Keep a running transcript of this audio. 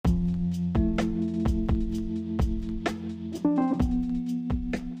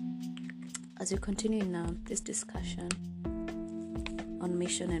as we continue in this discussion on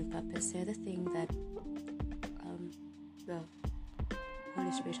mission and purpose, the other thing that the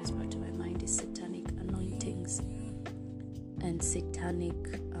Holy Spirit has brought to my mind is Satanic Anointings and Satanic,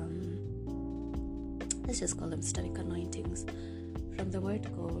 let's just call them Satanic Anointings. From the word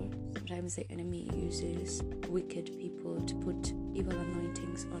go, sometimes the enemy uses wicked people to put evil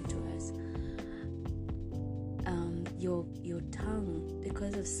anointings onto us. Your tongue,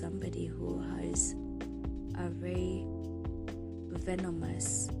 because of somebody who has a very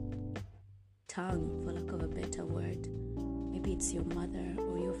venomous tongue, for lack of a better word. Maybe it's your mother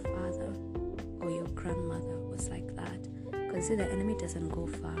or your father or your grandmother was like that. Because the enemy doesn't go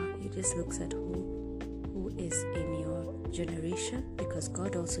far. He just looks at who is in your generation, because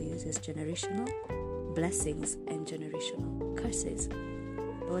God also uses generational blessings and generational curses.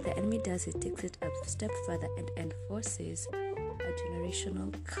 But what the enemy does, it takes it a step further and enforces a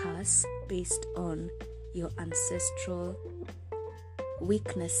generational curse based on your ancestral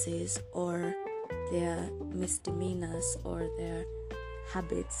weaknesses or their misdemeanors or their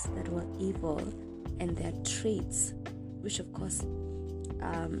habits that were evil and their traits, which of course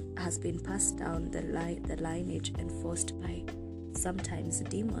has been passed down the lineage and forced by sometimes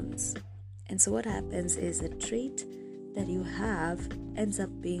demons. And so what happens is the trait that you have ends up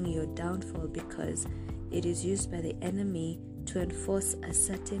being your downfall, because it is used by the enemy to enforce a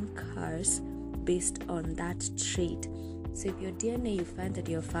certain curse based on that trait. So if your DNA, you find that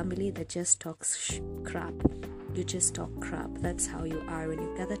your family that just talks crap, you just talk crap. That's how you are. When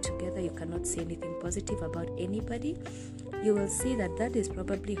you gather together, you cannot say anything positive about anybody. You will see that that is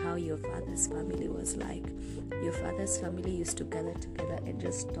probably how your father's family was like. Your father's family used to gather together and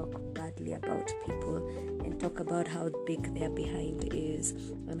just talk badly about people and talk about how big their behind is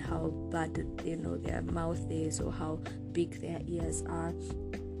and how bad, their mouth is, or how big their ears are.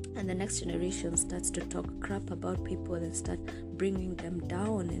 And the next generation starts to talk crap about people and start bringing them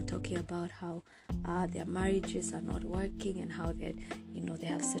down and talking about how their marriages are not working and how they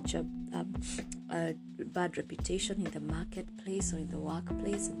have such a bad reputation in the marketplace or in the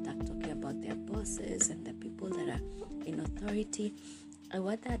workplace, and start talking about their bosses and the people that are in authority. And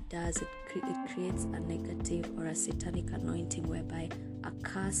what that does, it creates a negative or a satanic anointing whereby a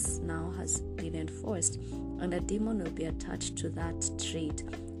curse now has been enforced and a demon will be attached to that trait.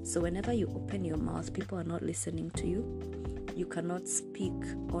 So whenever you open your mouth, people are not listening to you. You cannot speak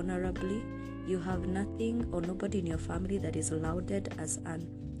honorably. You have nothing or nobody in your family that is lauded as an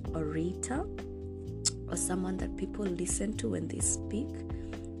orator or someone that people listen to when they speak.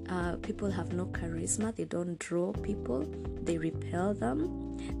 People have no charisma. They don't draw people. They repel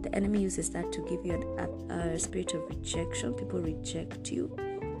them. The enemy uses that to give you a spirit of rejection. People reject you.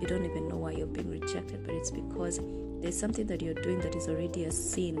 You don't even know why you're being rejected, but it's because there's something that you're doing that is already a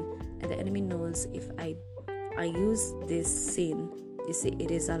sin, and the enemy knows if I use this sin, you see,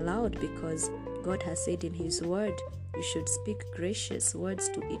 it is allowed because God has said in His Word, you should speak gracious words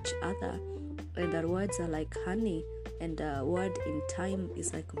to each other, and that words are like honey, and a word in time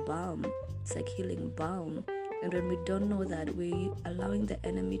is like balm. It's like healing balm. And when we don't know that, we're allowing the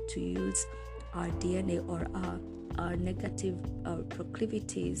enemy to use our DNA or our negative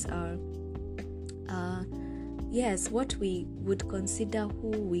proclivities, what we would consider who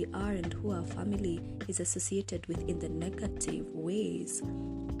we are and who our family is associated with in the negative ways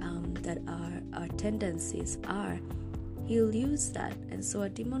that our tendencies are. He'll use that, and so a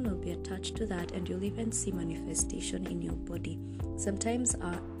demon will be attached to that, and you'll even see manifestation in your body. Sometimes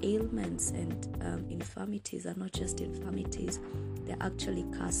our ailments and infirmities are not just infirmities, they're actually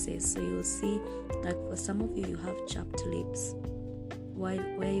curses. So you'll see, like for some of you, you have chapped lips. Where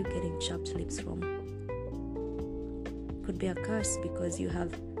are you getting chapped lips from? Could be a curse because you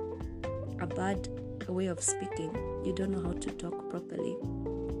have a bad way of speaking. You don't know how to talk properly.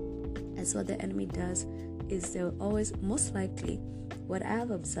 And so what the enemy does is they'll always, most likely, what I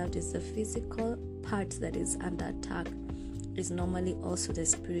have observed is the physical part that is under attack is normally also the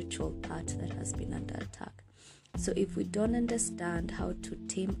spiritual part that has been under attack. So if we don't understand how to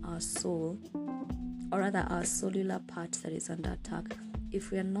tame our soul, or rather our cellular part that is under attack,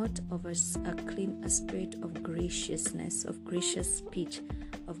 if we are not of a spirit of graciousness, of gracious speech,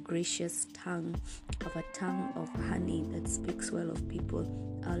 of gracious tongue, of a tongue of honey that speaks well of people,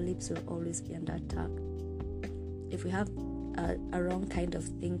 our lips will always be under attack. If we have a wrong kind of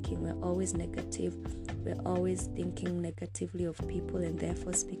thinking, we're always negative, we're always thinking negatively of people and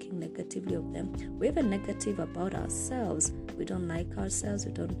therefore speaking negatively of them. We're even negative about ourselves. We don't like ourselves,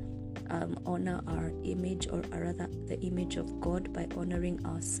 we don't honor our image, or rather the image of God by honoring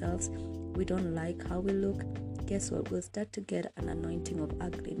ourselves. We don't like how we look. Guess what? We'll start to get an anointing of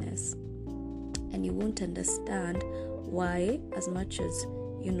ugliness. and you won't understand why, as much as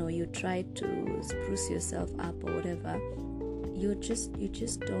you try to spruce yourself up or whatever, you just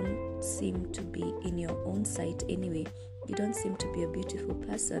don't seem to be in your own sight anyway. You don't seem to be a beautiful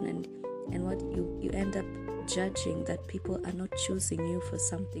person, and what you end up judging that people are not choosing you for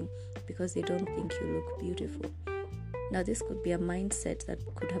something because they don't think you look beautiful. Now, this could be a mindset that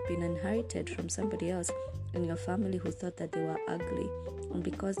could have been inherited from somebody else in your family who thought that they were ugly. And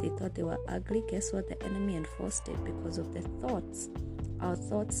because they thought they were ugly, guess what? The enemy enforced it because of their thoughts. Our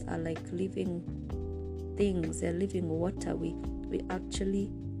thoughts are like living things. They're living water. We actually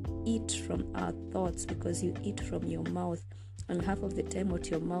eat from our thoughts because you eat from your mouth. And half of the time what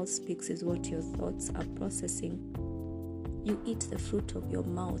your mouth speaks is what your thoughts are processing. You eat the fruit of your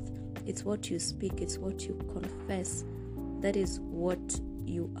mouth. It's what you speak. It's what you confess. That is what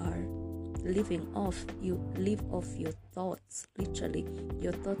you are living off. You live off your thoughts, literally.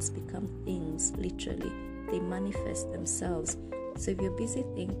 Your thoughts become things, literally. They manifest themselves. So if you're busy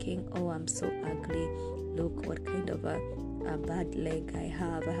thinking, oh, I'm so ugly, look what kind of a bad leg I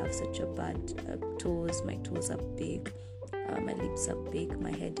have such a bad toes, my toes are big, my lips are big,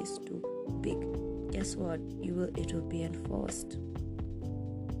 my head is too big, guess what? It will be enforced,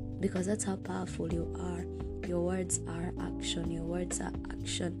 because that's how powerful you are. Your words are action. Your words are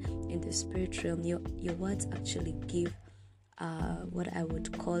action in the spirit realm. Your words actually give what I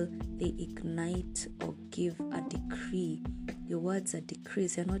would call, they ignite or give a decree. Your words are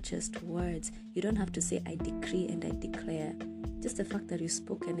decrees. They're not just words. You don't have to say I decree and I declare. Just the fact that you've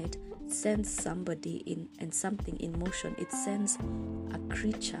spoken it sends somebody in and something in motion. It sends a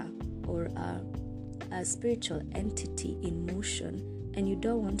creature or a spiritual entity in motion. And you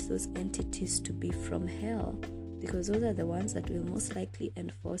don't want those entities to be from hell, because those are the ones that will most likely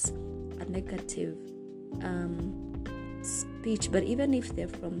enforce a negative speech. But even if they're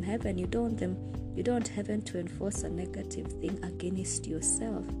from heaven, you don't want heaven to enforce a negative thing against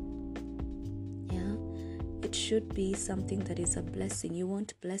yourself. Yeah, it should be something that is a blessing. You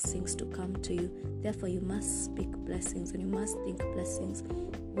want blessings to come to you, therefore you must speak blessings and you must think blessings.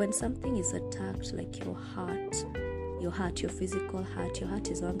 When something is attacked, like your heart, your physical heart, your heart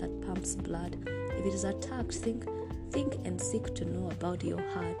is one that pumps blood. If it is attacked, think and seek to know about your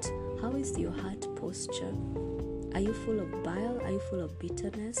heart. How is your heart posture? Are you full of bile? Are you full of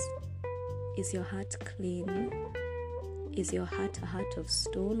bitterness? Is your heart clean? Is your heart a heart of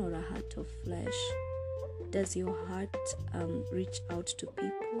stone or a heart of flesh? Does your heart reach out to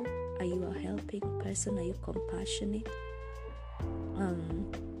people? Are you a helping person? Are you compassionate?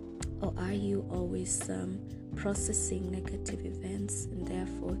 Or are you always processing negative events and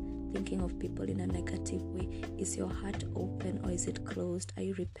therefore thinking of people in a negative way? Is your heart open or is it closed? Are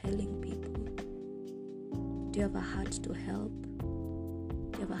you repelling people? Do you have a heart to help?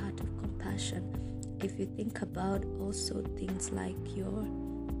 Do you have a heart of compassion? If you think about also things like your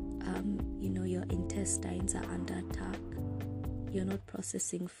intestines are under attack, you're not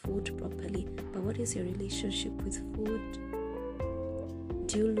processing food properly, but what is your relationship with food?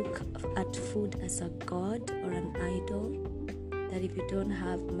 Do you look at food as a god or an idol? That if you don't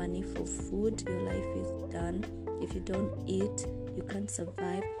have money for food, your life is done. If you don't eat, you can't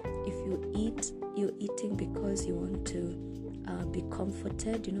survive. If you eat, you're eating because you want to be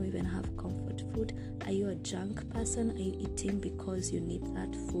comforted. You don't even have comfort food. Are you a junk person? Are you eating because you need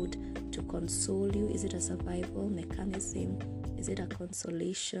that food to console you? Is it a survival mechanism? Is it a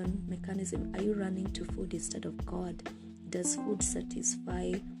consolation mechanism? Are you running to food instead of God? Does food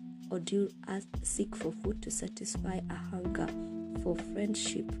satisfy, or do you seek for food to satisfy a hunger for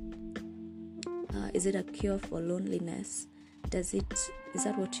friendship? Is it a cure for loneliness? Is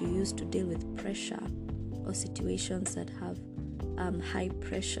that what you use to deal with pressure or situations that have high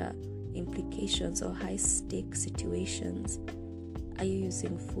pressure implications or high stake situations? Are you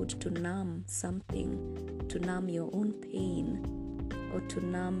using food to numb something, to numb your own pain, or to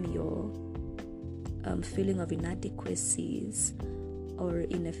numb your feeling of inadequacies or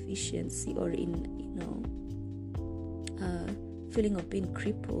inefficiency, or feeling of being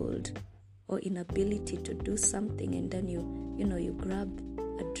crippled or inability to do something, and then you grab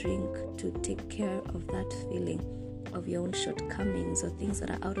a drink to take care of that feeling of your own shortcomings or things that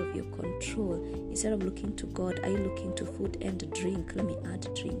are out of your control? Instead of looking to God, are you looking to food and drink? Let me add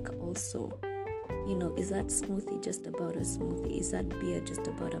drink also. Is that smoothie just about a smoothie? Is that beer just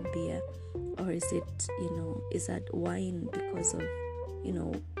about a beer? Or is it, is that wine because of,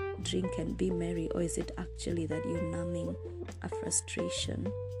 drink and be merry? Or is it actually that you're numbing a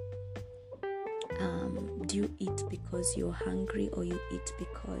frustration? Do you eat because you're hungry, or you eat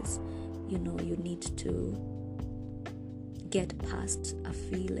because, you need to get past a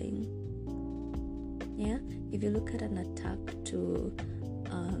feeling? Yeah, if you look at an attack to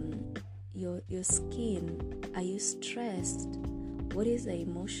your skin, are you stressed? What is the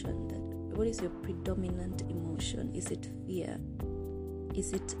emotion what is your predominant emotion? Is it fear?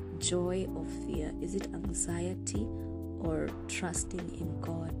 Is it joy or fear? Is it anxiety or trusting in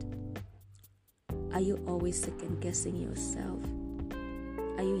God? Are you always second guessing yourself?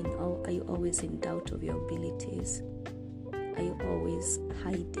 Are you always in doubt of your abilities? Are you always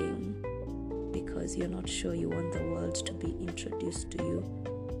hiding because you're not sure you want the world to be introduced to you?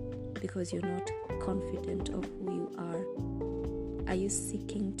 Because you're not confident of who you are? Are you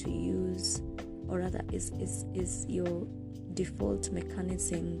seeking to use, or rather is your default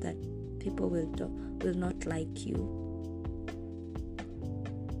mechanism that people will not like you?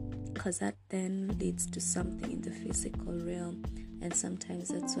 Because that then leads to something in the physical realm, and sometimes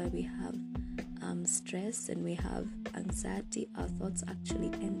that's why we have stress and we have anxiety. Our thoughts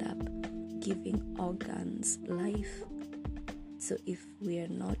actually end up giving organs life. So if we are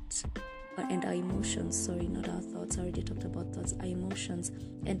not, and our emotions, not our thoughts, I already talked about thoughts, our emotions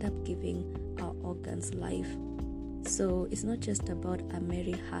end up giving our organs life. So it's not just about a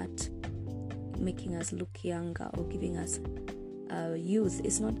merry heart making us look younger or giving us youth.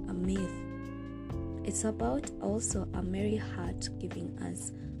 It's not a myth. It's about also a merry heart giving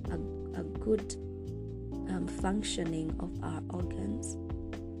us a good functioning of our organs.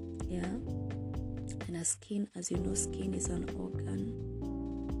 Yeah. And our skin, as you know, skin is an organ.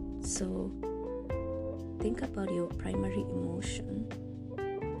 So think about your primary emotion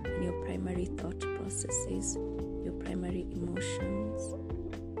and your primary thought processes, your primary emotions.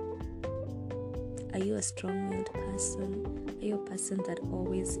 Are you a strong-willed person? Are you a person that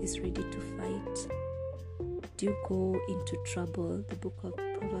always is ready to fight? Do you go into trouble? The book of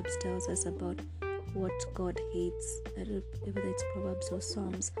Proverbs tells us about what God hates, whether it's Proverbs or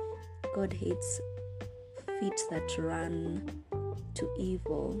Psalms. God hates feet that run to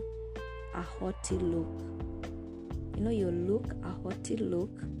evil, a haughty look. You know, a haughty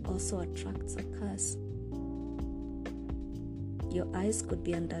look also attracts a curse. Your eyes could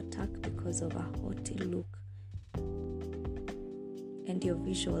be under attack because of a haughty look. And your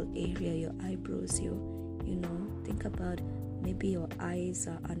visual area, your eyebrows, think about maybe your eyes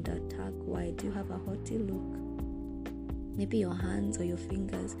are under attack. Why? Do you have a haughty look? Maybe your hands or your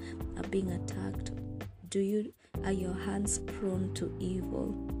fingers are being attacked. Are your hands prone to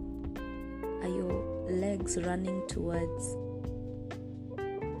evil? Are your legs running towards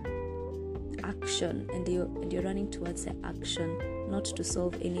action, and you're running towards the action not to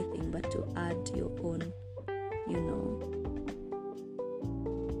solve anything but to add your own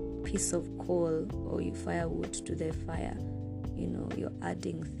piece of coal or firewood to the fire? You're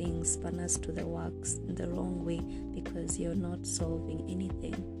adding things, spanners to the works in the wrong way, because you're not solving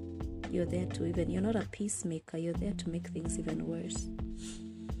anything. You're not a peacemaker. You're there to make things even worse.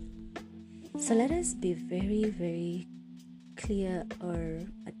 So let us be very, very clear or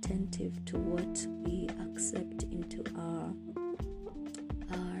attentive to what we accept into our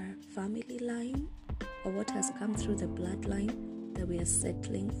family line, or what has come through the bloodline that we are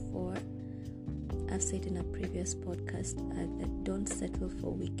settling for. I've said in a previous podcast that don't settle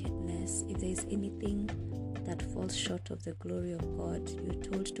for wickedness. If there is anything that falls short of the glory of God, you're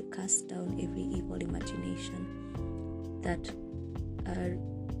told to cast down every evil imagination that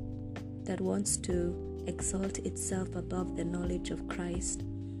wants to exalt itself above the knowledge of Christ.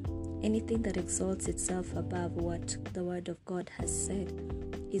 Anything that exalts itself above what the Word of God has said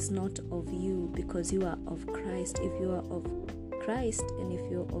is not of you, because you are of Christ. If you are of Christ and if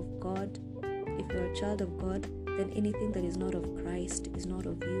you're of God, if you're a child of God, then anything that is not of Christ is not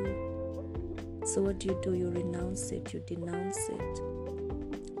of you. So what do? You renounce it, you denounce it,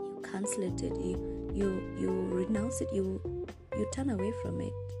 you cancel it, you renounce it, you turn away from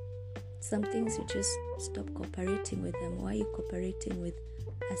it. Some things you just stop cooperating with them. Why are you cooperating with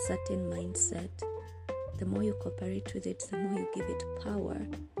a certain mindset? The more you cooperate with it, the more you give it power.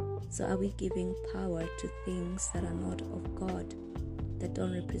 So are we giving power to things that are not of God, that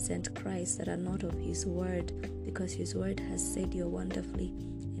don't represent Christ, that are not of His Word? Because His Word has said you're wonderfully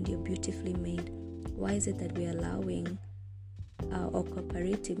and you're beautifully made. Why is it that we're allowing or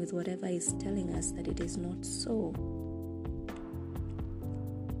cooperating with whatever is telling us that it is not so?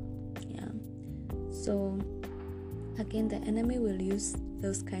 So again, the enemy will use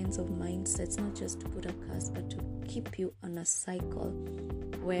those kinds of mindsets not just to put a curse, but to keep you on a cycle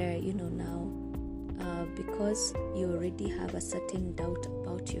where now because you already have a certain doubt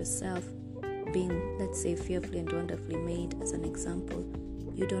about yourself, being, let's say, fearfully and wonderfully made as an example,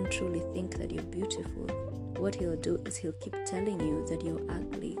 you don't truly think that you're beautiful. What he'll do is he'll keep telling you that you're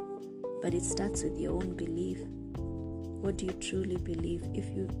ugly. but it starts with your own belief. What do you truly believe?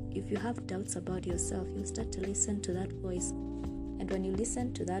 If you have doubts about yourself, you'll start to listen to that voice. And when you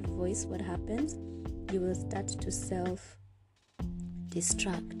listen to that voice, what happens? You will start to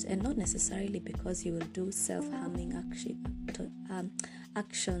self-destruct, and not necessarily because you will do self-harming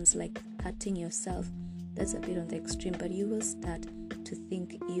actions like cutting yourself. That's a bit on the extreme, but you will start to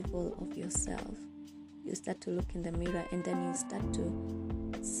think evil of yourself. You start to look in the mirror, and then you start to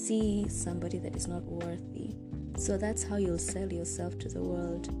see somebody that is not worthy. So that's how you'll sell yourself to the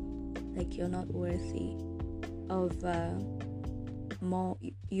world, like you're not worthy of more,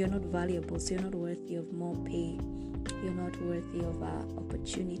 you're not valuable, so you're not worthy of more pay, you're not worthy of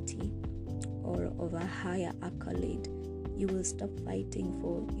opportunity or of a higher accolade. You will stop fighting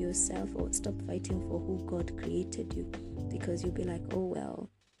for yourself, or stop fighting for who God created you, because you'll be like, oh well,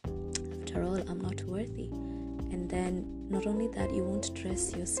 after all, I'm not worthy. And then not only that, you won't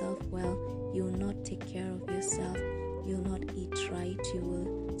dress yourself well, you will not take care of yourself, you will not eat right, you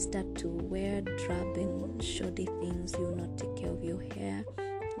will start to wear drab and shoddy things, you will not take care of your hair,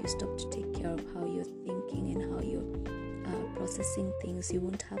 you stop to take care of how you're thinking and how you're processing things. You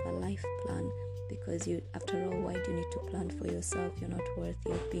won't have a life plan, because after all, why do you need to plan for yourself? You're not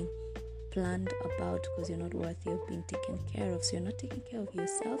worthy of being planned about, because you're not worthy of being taken care of. So you're not taking care of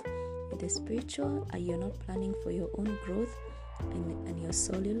yourself in the spiritual, you're not planning for your own growth and your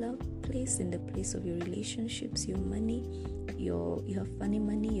cellular place, in the place of your relationships, your money, you have funny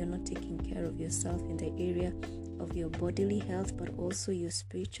money. You're not taking care of yourself in the area of your bodily health, but also your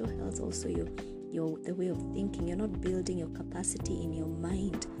spiritual health, also the way of thinking. You're not building your capacity in your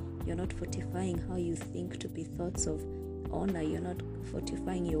mind. You're not fortifying how you think to be thoughts of honor. You're not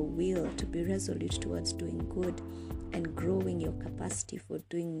fortifying your will to be resolute towards doing good and growing your capacity for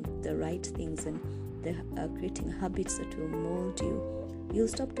doing the right things and creating habits that will mold you. You'll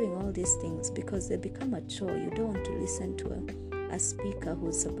stop doing all these things because they become a chore. You don't want to listen to a speaker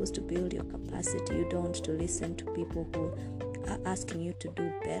who's supposed to build your capacity. You don't want to listen to people who are asking you to do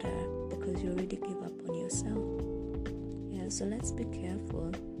better, because you already give up on yourself. Yeah, so let's be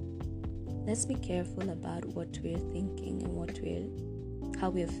careful. Let's be careful about what we're thinking and how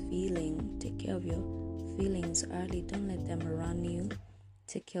we're feeling. Take care of your feelings early. Don't let them run you.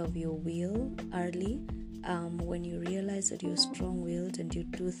 Take care of your will early. When you realize that you're strong-willed and you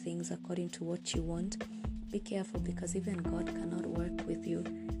do things according to what you want, be careful, because even God cannot work with you.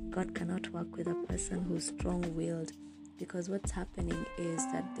 God cannot work with a person who's strong-willed, because what's happening is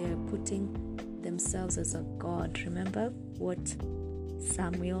that they're putting themselves as a god. Remember what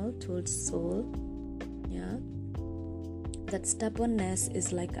Samuel told Saul? Yeah, that stubbornness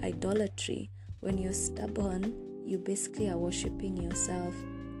is like idolatry. When you're stubborn, you basically are worshiping yourself.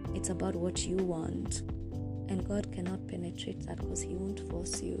 It's about what you want, and God cannot penetrate that, because He won't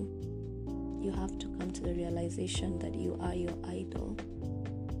force you. You have to come to the realization that you are your idol.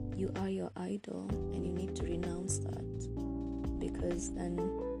 You are your idol, and you need to renounce that, because then,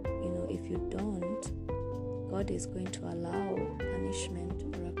 if you don't, God is going to allow punishment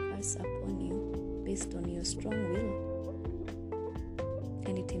or a curse upon you based on your strong will,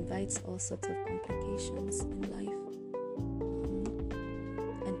 and it invites all sorts of complications in life,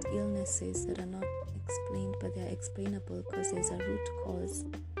 and illnesses that are not explained, but they are explainable because there's a root cause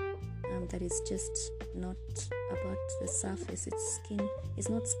that is just not about the surface. It's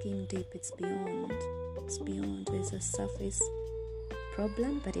not skin deep, it's beyond. There's a surface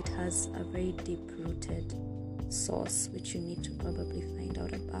problem, but it has a very deep rooted source which you need to probably find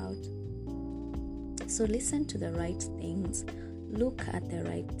out about. So listen to the right things, look at the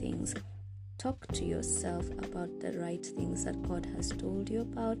right things, talk to yourself about the right things that God has told you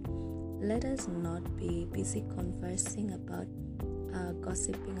about. Let us not be busy conversing about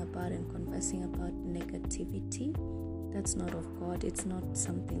gossiping about and conversing about negativity. That's not of God. It's not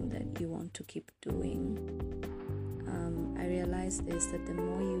something that you want to keep doing. I realize this, that the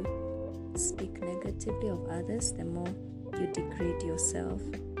more you speak negatively of others, the more you degrade yourself.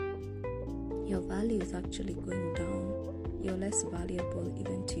 Your value is actually going down. You're less valuable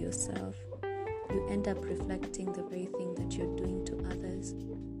even to yourself. You end up reflecting the very thing that you're doing to others.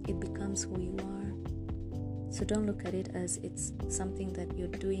 It becomes who you are. So don't look at it as it's something that you're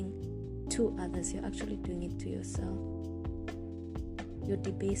doing to others. You're actually doing it to yourself. You're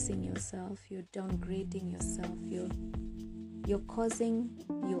debasing yourself. You're downgrading yourself. You're causing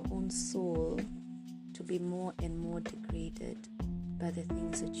your own soul to be more and more degraded by the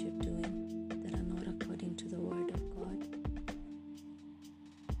things that you're doing that are not according to the Word of God.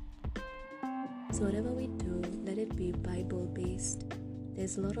 So whatever we do, let it be Bible-based.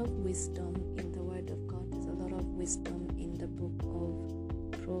 There's a lot of wisdom in the Word of God. There's a lot of wisdom in the book of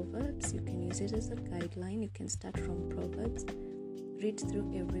Proverbs. You can use it as a guideline. You can start from Proverbs. Read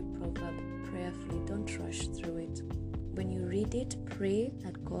through every proverb prayerfully. Don't rush through it. When you read it, pray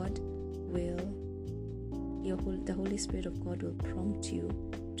that God will, the Holy Spirit of God will prompt you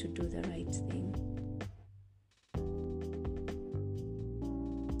to do the right thing.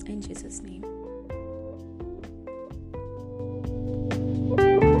 In Jesus' name.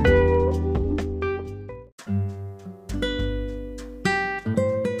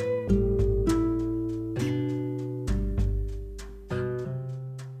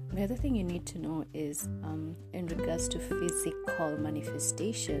 The other thing you need to know is in regards to physical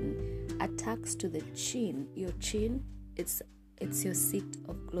manifestation, attacks to the chin. Your chin, it's your seat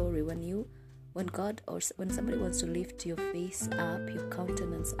of glory. When God or when somebody wants to lift your face up, your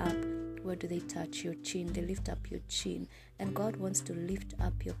countenance up, where do they touch? Your chin. They lift up your chin. And God wants to lift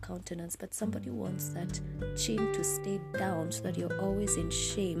up your countenance, but somebody wants that chin to stay down so that you're always in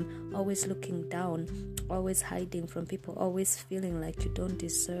shame, always looking down, always hiding from people, always feeling like you don't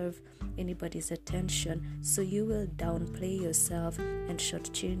deserve anybody's attention. So you will downplay yourself and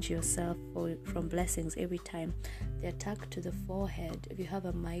shortchange yourself from blessings every time. The attack to the forehead. If you have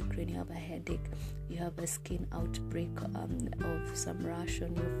a migraine, you have a headache, you have a skin outbreak of some rash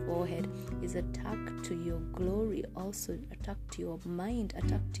on your forehead, is attack to your glory, also attack to your mind,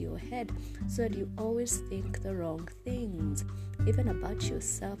 attack to your head, so that you always think the wrong things, even about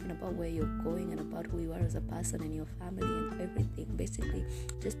yourself and about where you're going and about who you are as a person and your family and everything. Basically,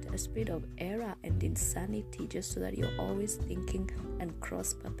 just a spirit of error and insanity, just so that you're always thinking and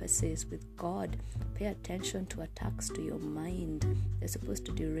cross purposes with God. Pay attention to attacks to your mind. They're supposed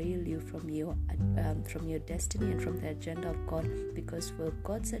to derail you from your destiny and from the agenda of God, because for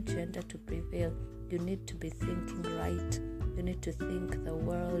God's agenda to prevail, you need to be thinking right. You need to think the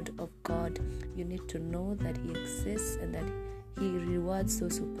world of God. You need to know that He exists and that He rewards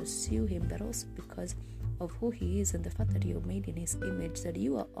those who pursue Him, but also because of who He is and the fact that you're made in His image, that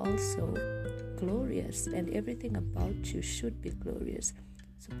you are also glorious and everything about you should be glorious.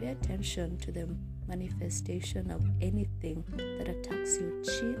 So pay attention to the manifestation of anything that attacks your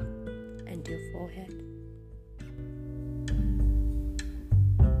chin and your forehead.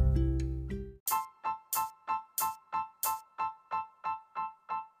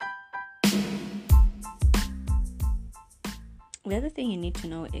 The other thing you need to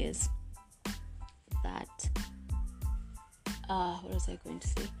know is that, what was I going to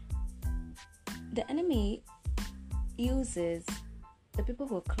say? The enemy uses the people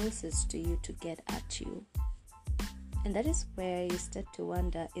who are closest to you to get at you. And that is where you start to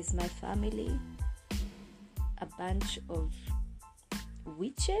wonder, is my family a bunch of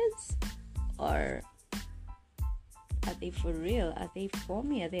witches? Or are they for real? Are they for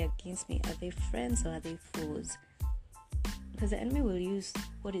me? Are they against me? Are they friends or are they foes? Because the enemy will use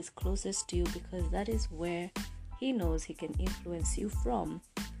what is closest to you, because that is where he knows he can influence you from.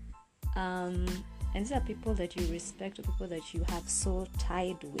 And these are people that you respect, or people that you have soul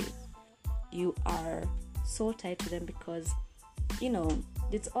tied with. You are soul tied to them because,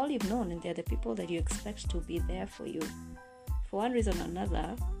 it's all you've known, and they're the people that you expect to be there for you. For one reason or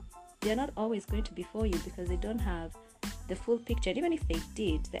another, they're not always going to be for you because they don't have the full picture. And even if they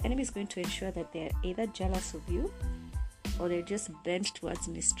did, the enemy is going to ensure that they're either jealous of you, or they're just bent towards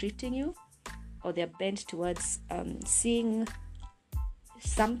mistreating you, or they're bent towards seeing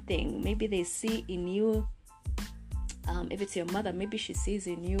something. Maybe they see in you, if it's your mother, maybe she sees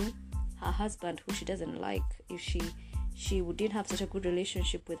in you her husband who she doesn't like. If she didn't have such a good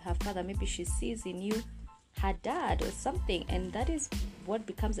relationship with her father, maybe she sees in you her dad or something, and that is what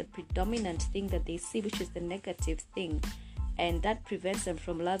becomes a predominant thing that they see, which is the negative thing, and that prevents them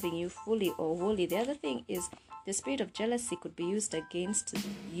from loving you fully or wholly. The other thing is the spirit of jealousy could be used against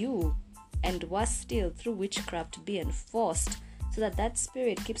you, and worse still, through witchcraft, to be enforced, so that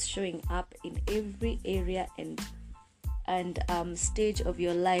spirit keeps showing up in every area and stage of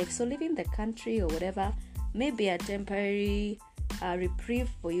your life. So leaving the country or whatever may be a temporary reprieve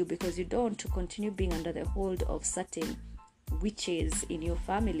for you, because you don't want to continue being under the hold of certain witches in your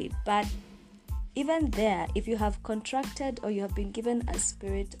family. But even there, if you have contracted or you have been given a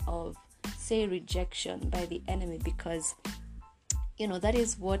spirit of, say, rejection by the enemy, because that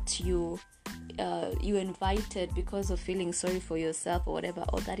is what you invited because of feeling sorry for yourself or whatever,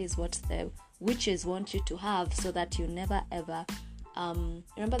 or that is what the witches want you to have, so that you never ever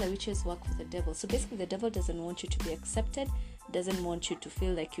remember, the witches work for the devil. So basically, the devil doesn't want you to be accepted, doesn't want you to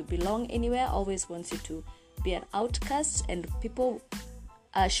feel like you belong anywhere, always wants you to be an outcast. And people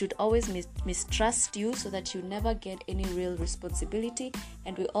should always mistrust you, so that you never get any real responsibility.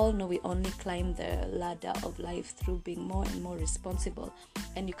 And we all know we only climb the ladder of life through being more and more responsible,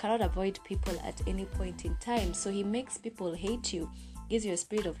 and you cannot avoid people at any point in time. So he makes people hate you, gives you a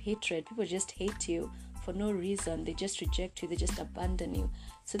spirit of hatred. People just hate you for no reason. They just reject you, they just abandon you.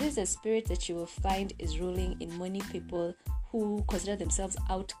 So this is a spirit that you will find is ruling in many people who consider themselves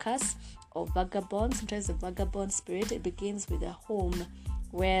outcasts or vagabonds. Sometimes the vagabond spirit, it begins with a home,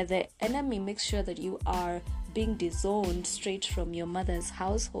 where the enemy makes sure that you are being disowned straight from your mother's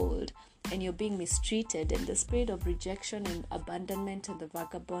household, and you're being mistreated. And the spirit of rejection and abandonment and the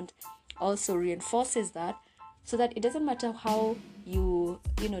vagabond also reinforces that, so that it doesn't matter how you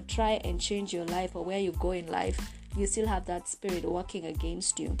try and change your life or where you go in life, you still have that spirit working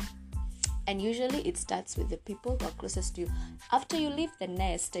against you. And usually it starts with the people who are closest to you. After you leave the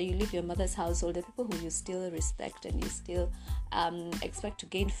nest, you leave your mother's household, the people who you still respect and you still expect to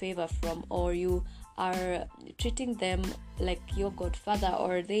gain favor from, or you are treating them like your godfather,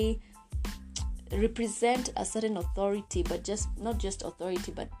 or they represent a certain authority, but not just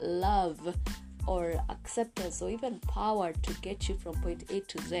authority, but love or acceptance or even power to get you from point A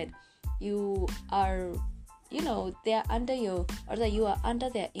to Z. You are, they are under you are under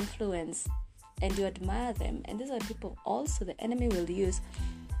their influence, and you admire them. And these are people also the enemy will use,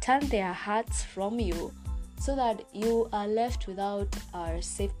 turn their hearts from you, so that you are left without a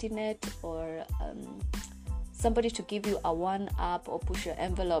safety net or somebody to give you a one-up or push your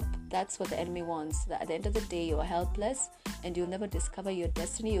envelope. That's what the enemy wants. That at the end of the day, you are helpless, and you'll never discover your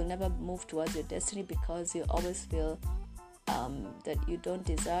destiny. You'll never move towards your destiny, because you always feel that you don't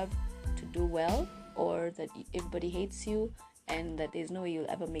deserve to do well, or that everybody hates you, and that there's no way you'll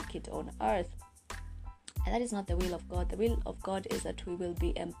ever make it on earth. And that is not the will of God. The will of God is that we will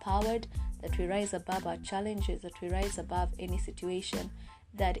be empowered, that we rise above our challenges, that we rise above any situation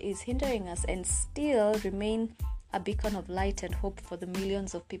that is hindering us, and still remain a beacon of light and hope for the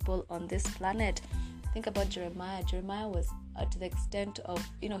millions of people on this planet. Think about Jeremiah. Jeremiah was to the extent of,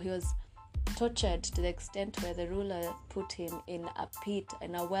 he was tortured to the extent where the ruler put him in a pit,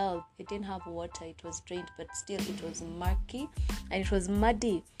 in a well. It didn't have water, it was drained, but still it was murky and it was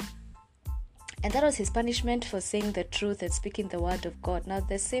muddy. And that was his punishment for saying the truth and speaking the word of God. Now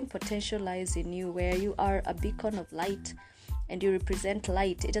the same potential lies in you, where you are a beacon of light and you represent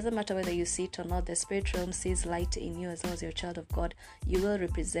light. It doesn't matter whether you see it or not. The spirit realm sees light in you. As long as you're a child of God, you will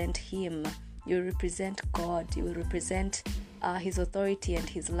represent him. You will represent God. You will represent his authority and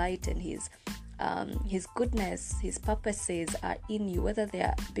his light and his goodness. His purposes are in you, whether they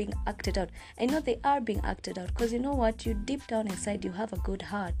are being acted out. I know they are being acted out, because you know what? You deep down inside, you have a good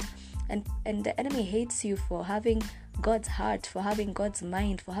heart. And the enemy hates you for having God's heart, for having God's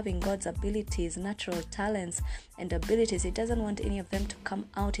mind, for having God's abilities, natural talents and abilities. He doesn't want any of them to come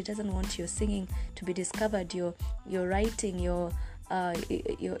out. He doesn't want your singing to be discovered, your writing, your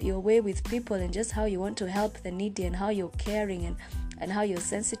way with people, and just how you want to help the needy, and how you're caring, and how you're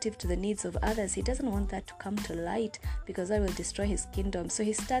sensitive to the needs of others. He doesn't want that to come to light, because that will destroy his kingdom. So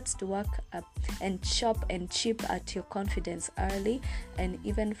he starts to work up and chop and chip at your confidence early, and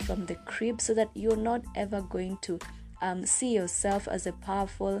even from the crib, so that you're not ever going to see yourself as a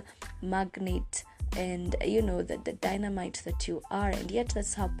powerful magnet and the dynamite that you are. And yet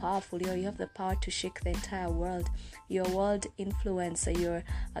that's how powerful you are. You have the power to shake the entire world. You're a world influencer.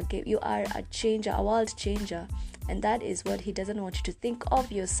 You are a changer, a world changer. And that is what he doesn't want you to think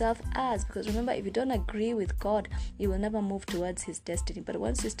of yourself as, because remember, if you don't agree with God, you will never move towards his destiny. But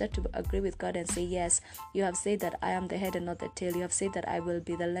once you start to agree with God and say, yes, you have said that I am the head and not the tail. You have said that I will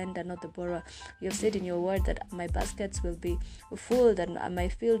be the lender, not the borrower. You have said in your word that my baskets will be full, that my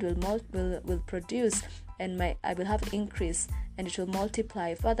field will produce, and I will have increase, and it will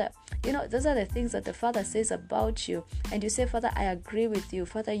multiply. Father, those are the things that the Father says about you. And you say, Father, I agree with you.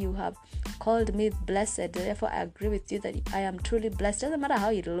 Father, you have called me blessed. Therefore, I agree with you that I am truly blessed. It doesn't matter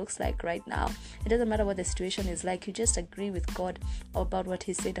how it looks like right now. It doesn't matter what the situation is like. You just agree with God about what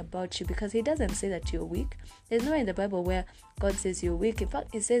he said about you, because he doesn't say that you're weak. There's nowhere in the Bible where God says you're weak. In fact,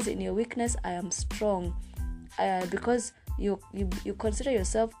 he says, in your weakness, I am strong. Because you consider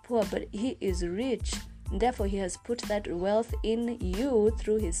yourself poor, but he is rich. Therefore, he has put that wealth in you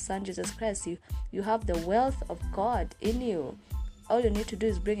through his son, Jesus Christ. You have the wealth of God in you. All you need to do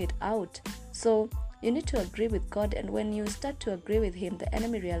is bring it out. So you need to agree with God. And when you start to agree with him, the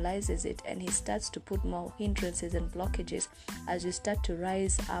enemy realizes it, and he starts to put more hindrances and blockages as you start to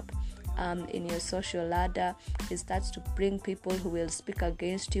rise up in your social ladder. He starts to bring people who will speak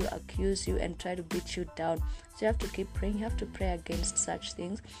against you, accuse you, and try to beat you down. So you have to keep praying. You have to pray against such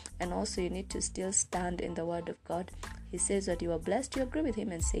things. And also you need to still stand in the word of God. He says that you are blessed. You agree with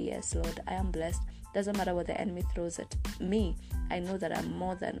him and say, yes, Lord, I am blessed. Doesn't matter what the enemy throws at me. I know that I'm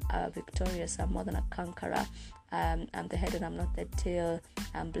more than victorious. I'm more than a conqueror. I'm the head and I'm not the tail.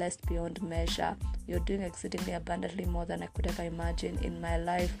 I'm blessed beyond measure. You're doing exceedingly abundantly more than I could ever imagine in my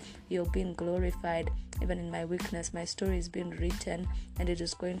life. You're being glorified. Even in my weakness, my story is being written, and it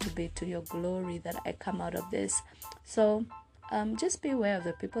is going to be to your glory that I come out of this. So just be aware of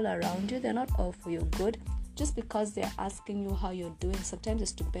the people around you. They're not all for your good. Just because they're asking you how you're doing, sometimes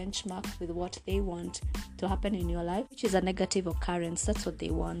it's to benchmark with what they want to happen in your life, which is a negative occurrence. That's what they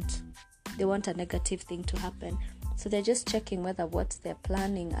want. They want a negative thing to happen. So they're just checking whether what they're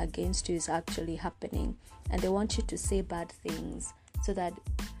planning against you is actually happening. And they want you to say bad things so that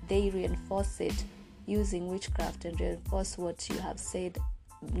they reinforce it using witchcraft and reinforce what you have said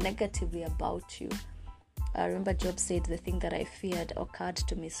negatively about you. I remember Job said, the thing that I feared occurred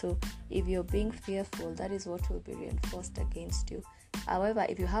to me. So if you're being fearful, that is what will be reinforced against you. However,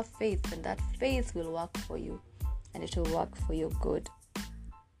 if you have faith, then that faith will work for you, and it will work for your good.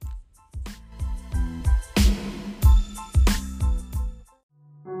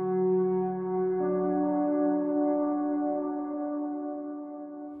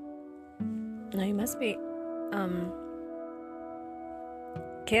 Now you must be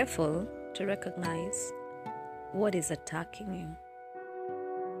careful to recognize what is attacking you.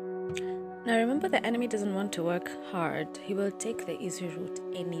 Now remember, the enemy doesn't want to work hard. He will take the easy route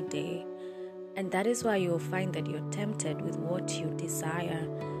any day. And that is why you will find that you're tempted with what you desire.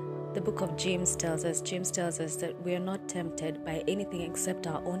 The book of James tells us that we are not tempted by anything except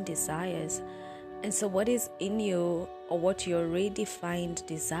our own desires. And so what is in you, or what you already find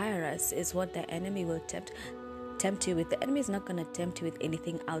desirous, is what the enemy will tempt you with. The enemy is not going to tempt you with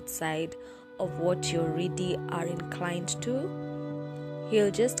anything outside of what you already are inclined to. He'll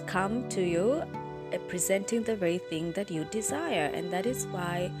just come to you presenting the very thing that you desire. And that is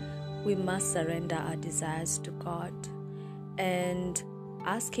why we must surrender our desires to God and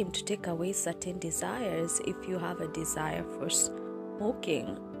ask him to take away certain desires. If you have a desire for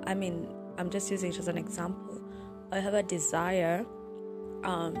smoking, I'm just using it as an example. I have a desire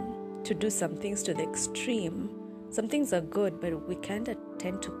to do some things to the extreme. Some things are good, but we kind of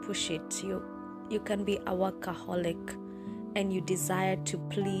tend to push it. You can be a workaholic and you desire to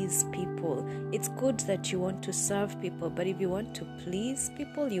please people. It's good that you want to serve people, but if you want to please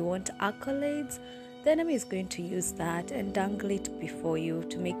people, you want accolades, the enemy is going to use that and dangle it before you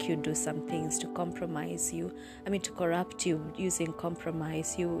to make you do some things, to compromise you. To corrupt you using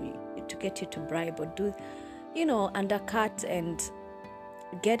compromise, to get you to bribe or do, undercut and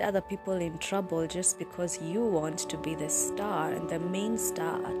get other people in trouble just because you want to be the star and the main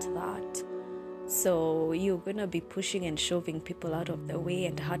star at that. So you're going to be pushing and shoving people out of the way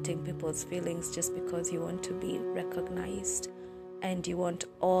and hurting people's feelings just because you want to be recognized and you want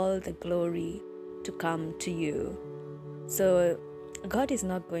all the glory to come to you. So God is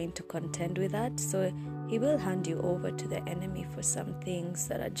not going to contend with that. So he will hand you over to the enemy for some things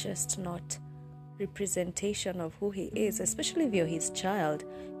that are just not representation of who he is. Especially if you're his child,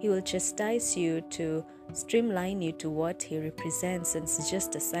 he will chastise you to streamline you to what he represents, and it's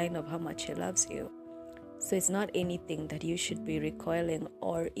just a sign of how much he loves you. So it's not anything that you should be recoiling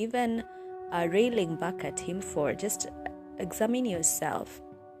or even railing back at him for. Just examine yourself.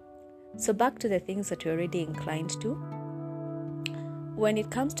 So back to the things that you're already inclined to. When it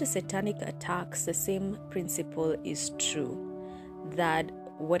comes to satanic attacks, the same principle is true, that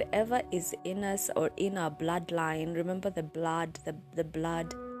whatever is in us or in our bloodline, remember the blood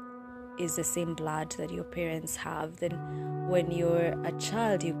is the same blood that your parents have. Then when you're a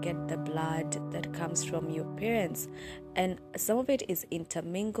child, you get the blood that comes from your parents, and some of it is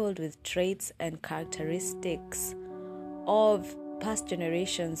intermingled with traits and characteristics of past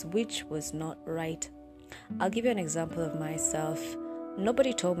generations, which was not right. I'll give you an example of myself.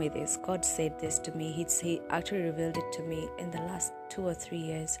 Nobody told me this. God said this to me. He actually revealed it to me in the last 2 or 3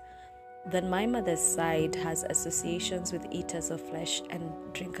 years, that my mother's side has associations with eaters of flesh and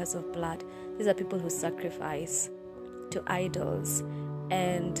drinkers of blood. These are people who sacrifice to idols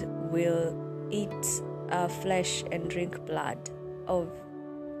and will eat flesh and drink blood of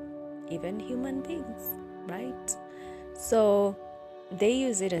even human beings, right? So they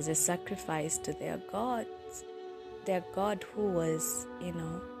use it as a sacrifice to their gods. Their god who was,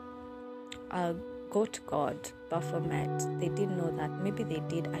 a goat god, Baphomet. They didn't know that. Maybe they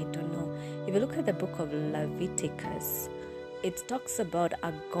did, I don't know. If you look at the book of Leviticus, it talks about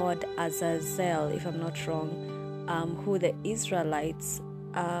a god Azazel, if I'm not wrong, who the Israelites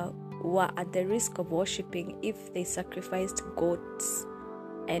were at the risk of worshipping if they sacrificed goats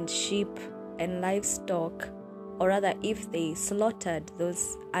and sheep and livestock, or rather if they slaughtered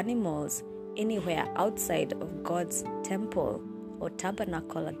those animals anywhere outside of God's temple or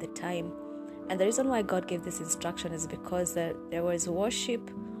tabernacle at the time. And the reason why God gave this instruction is because there was worship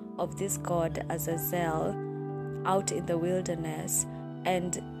of this god Azazel out in the wilderness,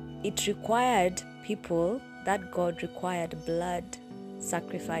 and it required people, that god required blood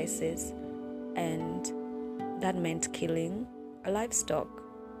sacrifices, and that meant killing a livestock,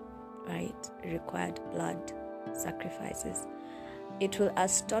 right? It required blood sacrifices. It will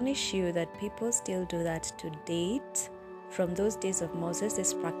astonish you that people still do that to date. From those days of Moses,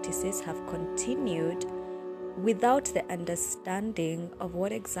 these practices have continued without the understanding of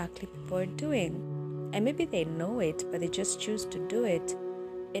what exactly people are doing. And maybe they know it, but they just choose to do it.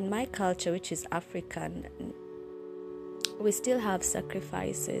 In my culture, which is African, we still have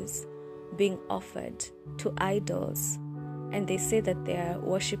sacrifices being offered to idols. And they say that they are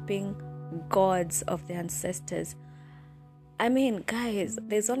worshipping gods of the ancestors. I mean, guys,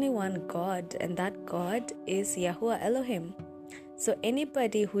 there's only one God, and that God is Yahuwah Elohim. So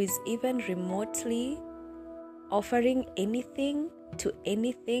anybody who is even remotely offering anything to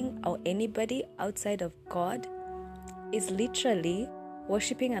anything or anybody outside of God is literally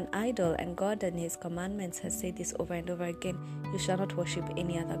worshipping an idol. And God and His commandments has said this over and over again: you shall not worship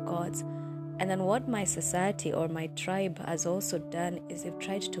any other gods. And then what my society or my tribe has also done is they've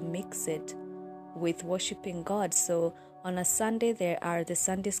tried to mix it with worshipping God. So on a Sunday, there are the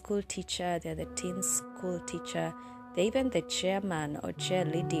Sunday school teacher, they're the teen school teacher, they're even the chairman or chair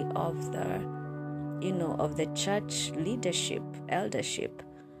lady of the church leadership, eldership.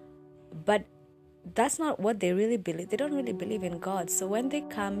 But that's not what they really believe. They don't really believe in God. So when they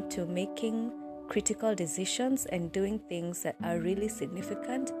come to making critical decisions and doing things that are really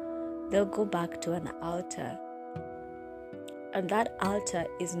significant, they'll go back to an altar. And that altar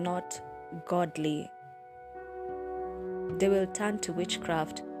is not godly. They will turn to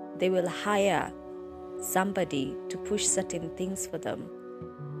witchcraft. They will hire somebody to push certain things for them.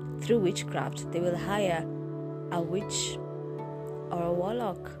 Through witchcraft, they will hire a witch or a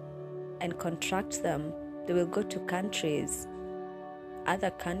warlock and contract them. They will go to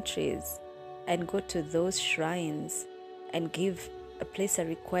other countries, and go to those shrines and place a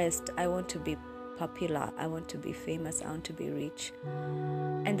request. I want to be popular, I want to be famous, I want to be rich.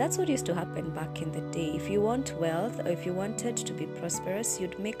 And that's what used to happen back in the day. If you want wealth, or if you wanted to be prosperous,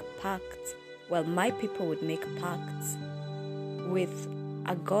 you'd make pacts. Well, my people would make pacts with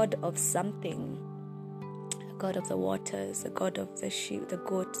a god of something, a god of the waters, a god of the sheep, the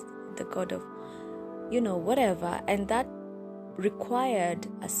goat, the god of, whatever. And that required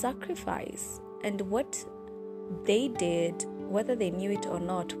a sacrifice. And what they did, whether they knew it or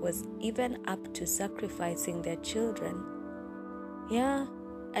not, was even up to sacrificing their children,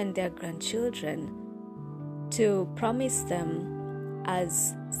 and their grandchildren, to promise them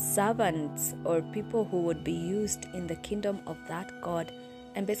as servants or people who would be used in the kingdom of that God.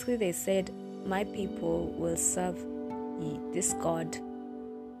 And basically they said, my people will serve this God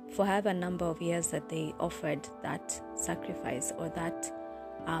for however number of years that they offered that sacrifice or that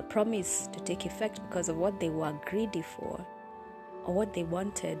promise to take effect, because of what they were greedy for or what they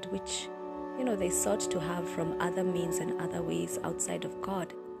wanted, which they sought to have from other means and other ways outside of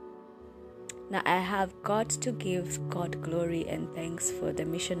God. Now, I have got to give God glory and thanks for the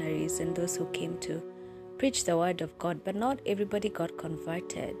missionaries and those who came to preach the word of God, but not everybody got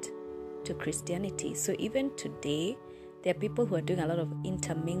converted to Christianity. So even today, there are people who are doing a lot of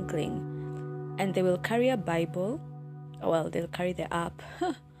intermingling, and they will carry a Bible, they'll carry the app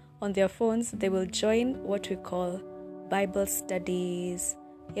on their phones. They will join what we call Bible studies.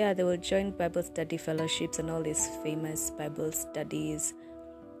 They will join Bible study fellowships and all these famous Bible studies.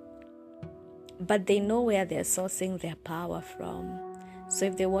 But they know where they're sourcing their power from. So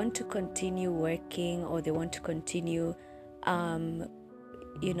if they want to continue working, or they want to continue, to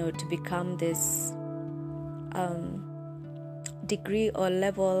become this degree or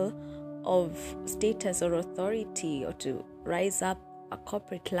level of status or authority, or to rise up a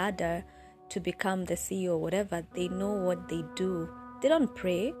corporate ladder to become the CEO or whatever, they know what they do. They don't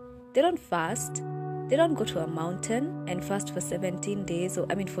pray, they don't fast, they don't go to a mountain and fast for 14 days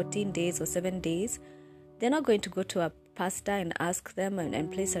or 7 days. They're not going to go to a pastor and ask them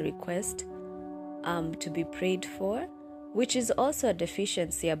and place a request to be prayed for, which is also a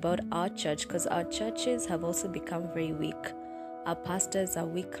deficiency about our church, because our churches have also become very weak. Our pastors are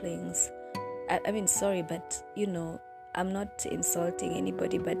weaklings. Sorry, but I'm not insulting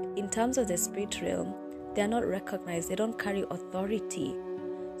anybody, but in terms of the spirit realm, they are not recognized. They don't carry authority.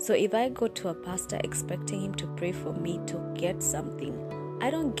 So if I go to a pastor expecting him to pray for me to get something, I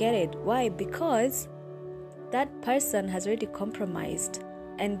don't get it. Why? Because that person has already compromised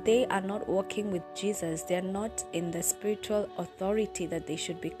and they are not walking with Jesus. They are not in the spiritual authority that they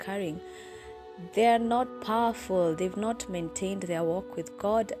should be carrying. They are not powerful. They've not maintained their walk with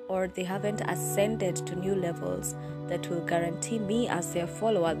God, or they haven't ascended to new levels that will guarantee me as their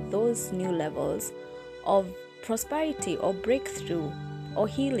follower those new levels of prosperity or breakthrough or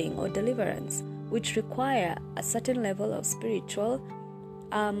healing or deliverance, which require a certain level of spiritual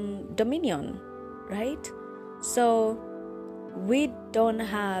dominion, right? So we don't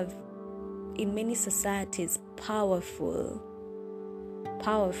have, in many societies, powerful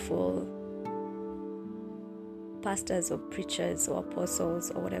pastors or preachers or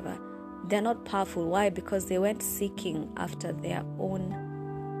apostles or whatever. They're not powerful. Why? Because they went seeking after their own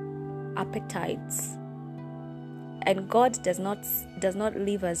appetites. And God does not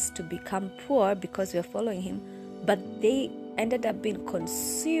leave us to become poor because we are following him, but they ended up being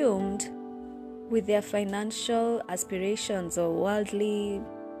consumed with their financial aspirations or worldly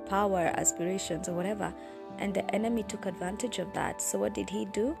power aspirations or whatever, and the enemy took advantage of that. So what did he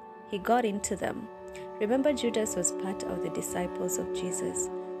do? He got into them. Remember, Judas was part of the disciples of Jesus.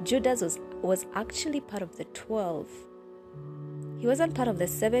 Judas was actually part of the 12. He wasn't part of the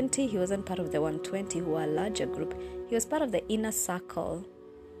 70. He wasn't part of the 120 who were a larger group. He was part of the inner circle.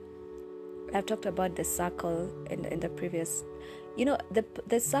 I've talked about the circle in the previous.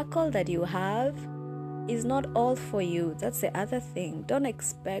 The circle that you have is not all for you. That's the other thing. Don't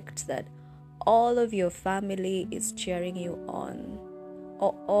expect that all of your family is cheering you on,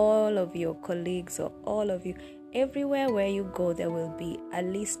 or all of your colleagues, or all of you. Everywhere where you go, there will be at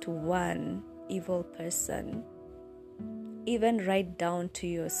least one evil person. Even right down to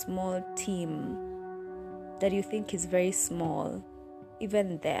your small team that you think is very small,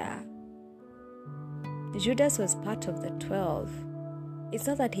 even there. Judas was part of the 12. It's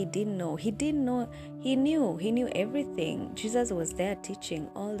not that he didn't know. He didn't know. He knew. He knew everything. Jesus was there teaching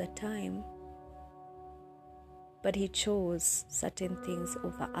all the time. But he chose certain things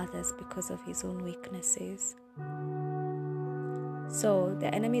over others because of his own weaknesses. So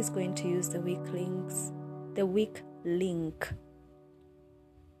the enemy is going to use the weaklings, the weak link,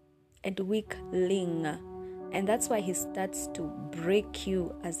 and weakling. And that's why he starts to break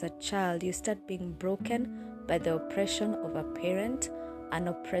you as a child. You start being broken by the oppression of a parent, an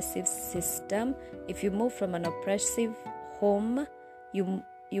oppressive system. If you move from an oppressive home, you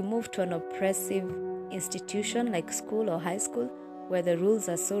move to an oppressive institution like school or high school, where the rules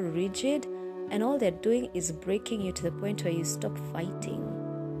are so rigid, and all they're doing is breaking you to the point where you stop fighting.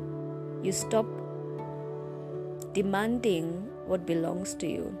 You stop demanding what belongs to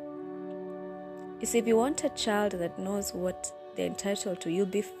you. You see, if you want a child that knows what they're entitled to, you'll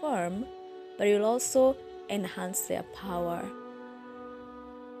be firm, but you'll also enhance their power.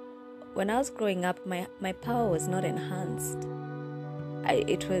 When I was growing up, my power was not enhanced.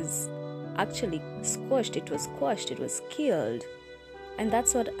 It was actually squashed, it was quashed, it was killed. And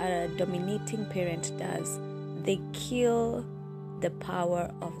that's what a dominating parent does. They kill the power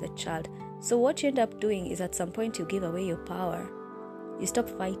of the child. So what you end up doing is, at some point you give away your power. You stop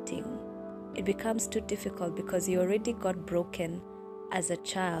fighting. It becomes too difficult because you already got broken as a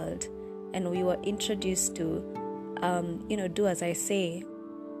child, and we were introduced to, do as I say.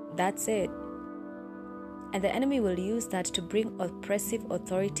 That's it. And the enemy will use that to bring oppressive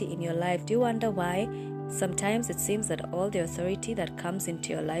authority in your life. Do you wonder why sometimes it seems that all the authority that comes into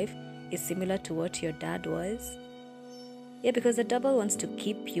your life is similar to what your dad was? Yeah, because the devil wants to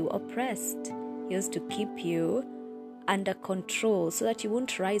keep you oppressed. He wants to keep you under control so that you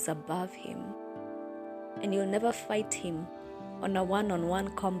won't rise above him. And you'll never fight him on a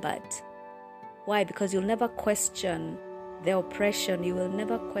one-on-one combat. Why? Because you'll never question the oppression. You will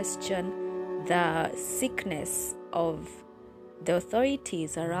never question the sickness of the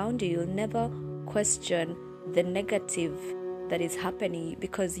authorities around you. You'll never question the negative that is happening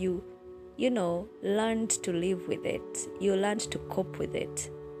because you learned to live with it. You learned to cope with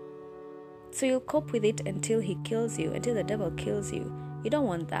it. So you'll cope with it until he kills you, until the devil kills you. You don't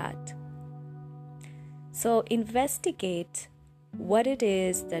want that. So investigate what it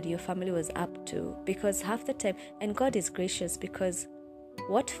is that your family was up to, because half the time, and God is gracious, because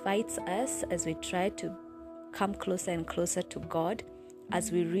what fights us as we try to come closer and closer to God,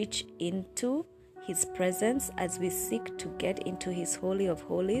 as we reach into his presence, as we seek to get into his holy of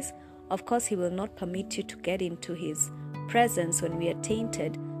holies, of course he will not permit you to get into his presence when we are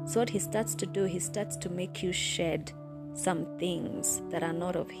tainted. So what he starts to do, he starts to make you shed some things that are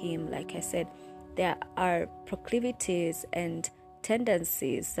not of Him. Like I said, there are proclivities and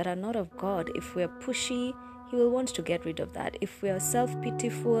tendencies that are not of God. If we're pushy, He will want to get rid of that. If we are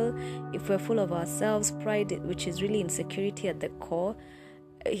self-pitiful, if we're full of ourselves, pride, which is really insecurity at the core,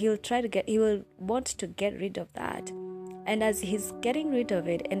 He will want to get rid of that. And as He's getting rid of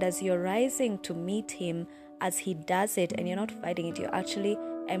it, and as you're rising to meet Him as He does it, and you're not fighting it, you're actually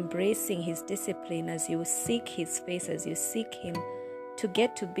embracing His discipline, as you seek His face, as you seek Him to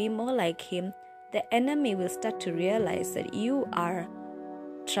get to be more like Him, the enemy will start to realize that you are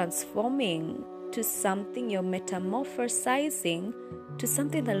transforming to something, you're metamorphosizing to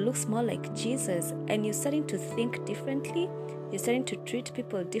something that looks more like Jesus, and you're starting to think differently, you're starting to treat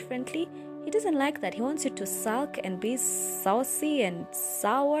people differently. He doesn't like that. He wants you to sulk and be saucy and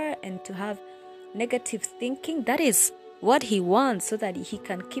sour and to have negative thinking. That is what he wants, so that he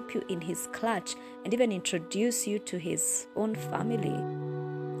can keep you in his clutch and even introduce you to his own family.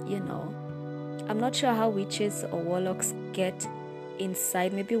 I'm not sure how witches or warlocks get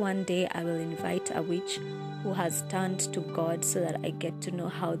inside. Maybe one day I will invite a witch who has turned to God, so that I get to know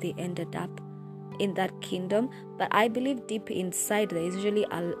how they ended up in that kingdom. But I believe deep inside there is usually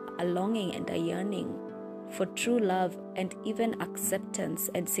a longing and a yearning for true love and even acceptance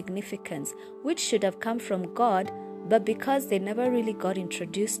and significance, which should have come from God, but because they never really got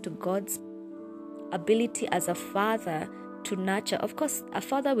introduced to God's ability as a father to nurture. Of course, a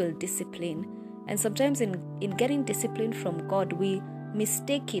father will discipline, and sometimes in getting discipline from God, we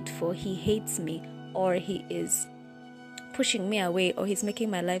mistake it for He hates me, or He is pushing me away, or He's making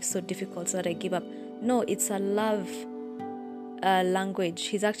my life so difficult so that I give up. No, it's a love language.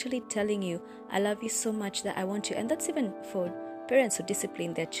 He's actually telling you, I love you so much that I want you. And that's even for parents who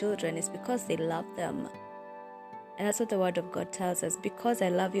discipline their children, is because they love them. And that's what the Word of God tells us. Because I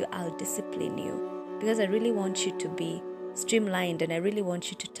love you, I'll discipline you, because I really want you to be streamlined and I really want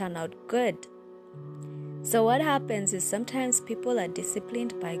you to turn out good. So what happens is sometimes people are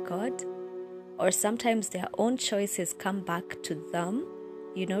disciplined by God, or sometimes their own choices come back to them.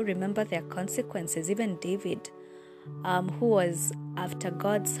 Remember their consequences. Even David, who was after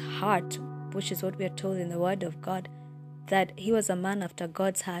God's heart, which is what we are told in the Word of God, that he was a man after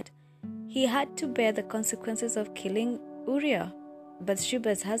God's heart, he had to bear the consequences of killing Uriah,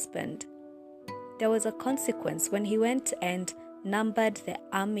 Bathsheba's husband. There was a consequence when he went and numbered the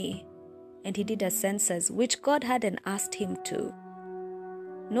army, and he did a census, which God hadn't asked him to.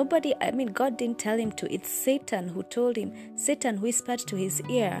 God didn't tell him to. It's Satan who told him. Satan whispered to his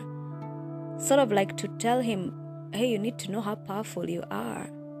ear, sort of like to tell him, hey, you need to know how powerful you are,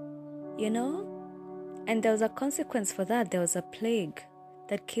 And there was a consequence for that. There was a plague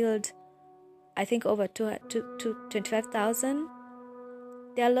that killed, I think, over 25,000.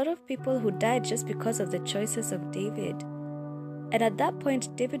 There are a lot of people who died just because of the choices of David. And at that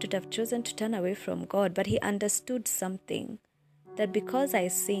point, David would have chosen to turn away from God, but he understood something, that because I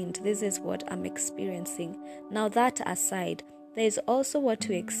sinned, this is what I'm experiencing. Now that aside, there is also what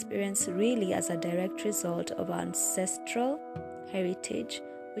we experience really as a direct result of our ancestral heritage,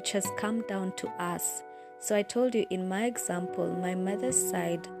 which has come down to us. So I told you in my example, my mother's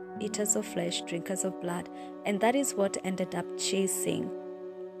side, eaters of flesh, drinkers of blood, and that is what ended up chasing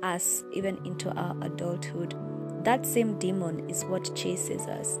us even into our adulthood. That same demon is what chases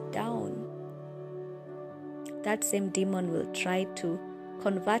us down. That same demon will try to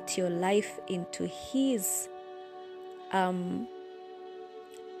convert your life into his,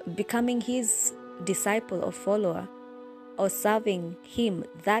 becoming his disciple or follower, or serving him,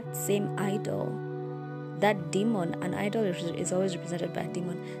 that same idol. That demon, an idol is always represented by a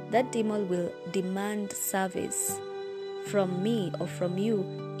demon. That demon will demand service from me or from you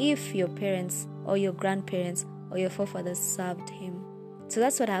if your parents or your grandparents or your forefathers served him. So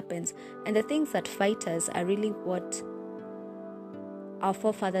that's what happens. And the things that fight us are really what our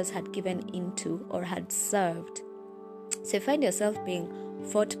forefathers had given into or had served. So you find yourself being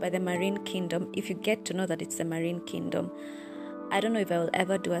fought by the marine kingdom. If you get to know that it's the marine kingdom, I don't know if I will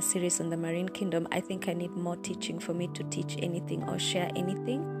ever do a series on the marine kingdom. I think I need more teaching for me to teach anything or share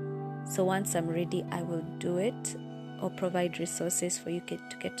anything. So once I'm ready, I will do it or provide resources for you to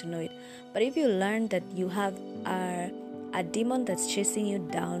get to know it. But if you learn that you have a demon that's chasing you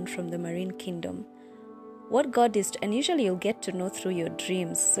down from the marine kingdom, what God is, and usually you'll get to know through your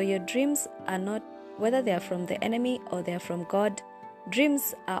dreams. So your dreams are not, whether they are from the enemy or they are from God,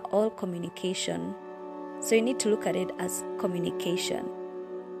 dreams are all communication. So you need to look at it as communication.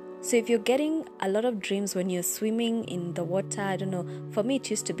 So if you're getting a lot of dreams when you're swimming in the water, I don't know, for me it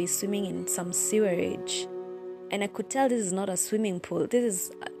used to be swimming in some sewerage. And I could tell this is not a swimming pool. This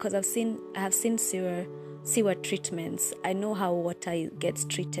is because I have seen sewer sewer treatments. I know how water gets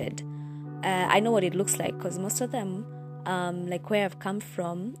treated. I know what it looks like, because most of them, like where I've come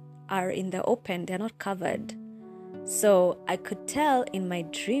from, are in the open. They're not covered. So I could tell in my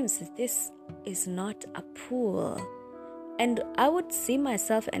dreams that this is not a pool. And I would see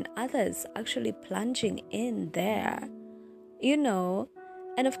myself and others actually plunging in there,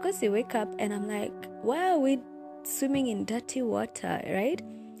 And of course, you wake up and I'm like, why are we swimming in dirty water, right?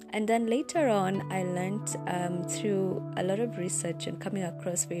 And then later on, I learned through a lot of research and coming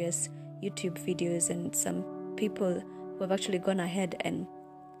across various YouTube videos and some people who have actually gone ahead and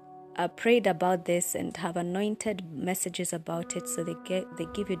prayed about this and have anointed messages about it, so they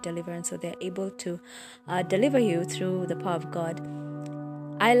give you deliverance, so they're able to deliver you through the power of God.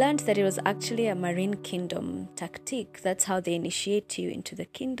 I learned that it was actually a marine kingdom tactic. That's how they initiate you into the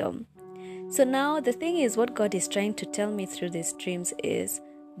kingdom. So now the thing is, what God is trying to tell me through these dreams is,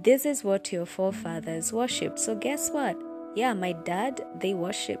 this is what your forefathers worshipped. So guess what? Yeah, my dad, they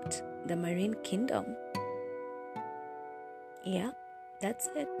worshipped the marine kingdom. Yeah, that's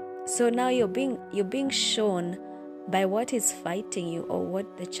it. So now you're being shown by what is fighting you, or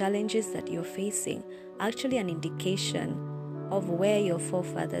what the challenges that you're facing, actually an indication of where your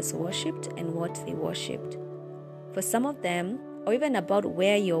forefathers worshipped and what they worshipped. For some of them, or even about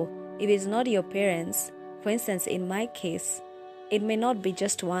where if it's not your parents, for instance, in my case, it may not be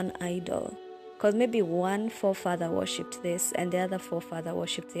just one idol, because maybe one forefather worshipped this and the other forefather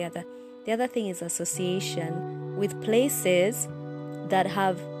worshipped the other. The other thing is association with places that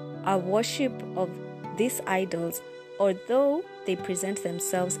have a worship of these idols, although they present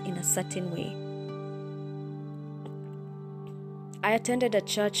themselves in a certain way. I attended a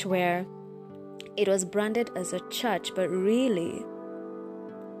church where it was branded as a church, but really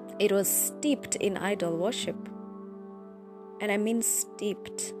it was steeped in idol worship. And I mean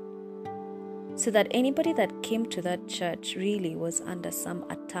steeped. So that anybody that came to that church really was under some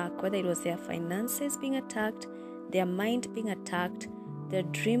attack, whether it was their finances being attacked, their mind being attacked, their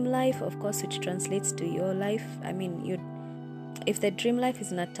dream life, of course, which translates to your life. I mean, if the dream life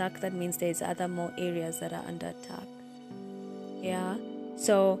is an attack, that means there's other more areas that are under attack. Yeah.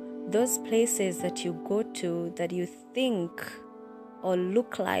 So those places that you go to that you think or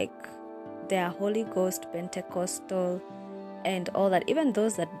look like they are Holy Ghost, Pentecostal, and all that, even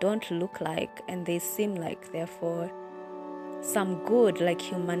those that don't look like and they seem like they're for some good, like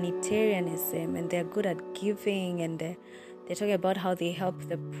humanitarianism, and they're good at giving, and they're talking about how they help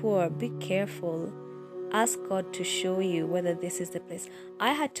the poor. Be careful. Ask God to show you whether this is the place. I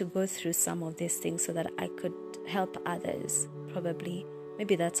had to go through some of these things so that I could help others, probably.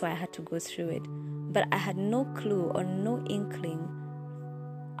 Maybe that's why I had to go through it. But I had no clue or no inkling.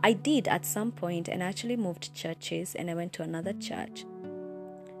 I did at some point, and I actually moved churches, and I went to another church.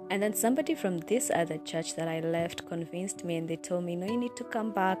 And then somebody from this other church that I left convinced me, and they told me, no, you need to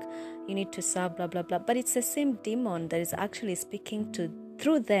come back, you need to serve, blah, blah, blah. But it's the same demon that is actually speaking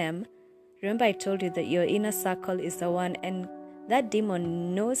through them. Remember I told you that your inner circle is the one, and that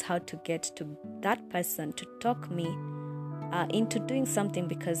demon knows how to get to that person to talk me into doing something,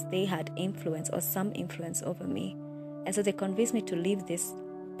 because they had influence or some influence over me. And so they convinced me to leave this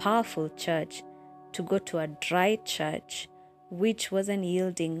powerful church to go to a dry church, which wasn't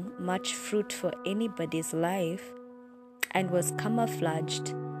yielding much fruit for anybody's life, and was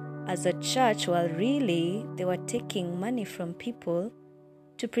camouflaged as a church, while really they were taking money from people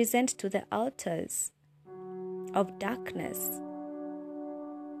to present to the altars of darkness.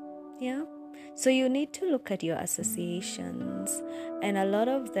 Yeah. So you need to look at your associations, and a lot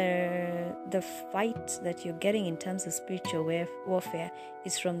of the fight that you're getting in terms of spiritual warfare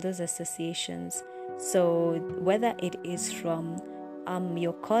is from those associations. So whether it is from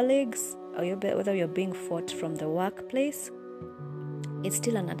your colleagues, or whether you're being fought from the workplace, it's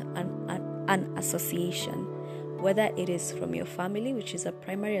still an association. Whether it is from your family, which is a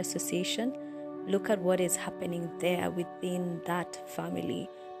primary association, look at what is happening there within that family.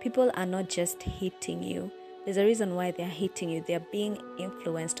 People are not just hitting you. There's a reason why they're hitting you. They're being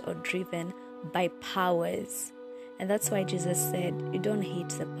influenced or driven by powers. And that's why Jesus said, you don't hit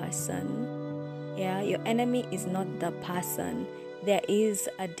the person. Yeah, your enemy is not the person. There is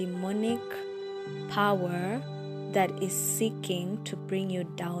a demonic power that is seeking to bring you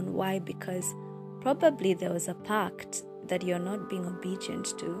down. Why? Because probably there was a pact that you're not being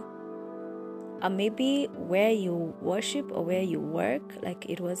obedient to. Or maybe where you worship or where you work, like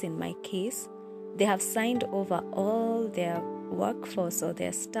it was in my case, they have signed over all their workforce, or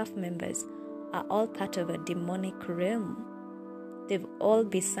their staff members are all part of a demonic realm. They've all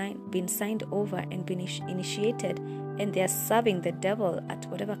been signed over and been initiated, and they're serving the devil at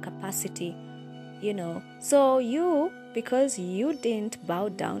whatever capacity So you, because you didn't bow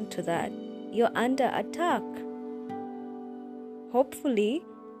down to that, you're under attack. Hopefully,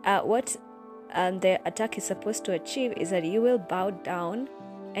 what the attack is supposed to achieve is that you will bow down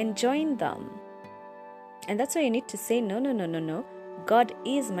and join them. And that's why you need to say, no. God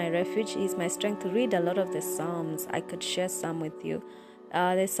is my refuge, He is my strength. Read a lot of the Psalms. I could share some with you.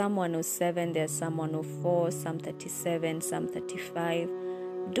 There's Psalm 107, there's Psalm 104, Psalm 37, Psalm 35.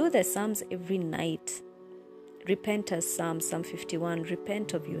 Do the Psalms every night. Repentance Psalm 51.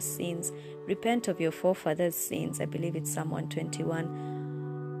 Repent of your sins. Repent of your forefathers' sins. I believe it's Psalm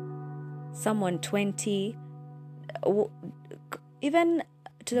 121. Psalm 120. Even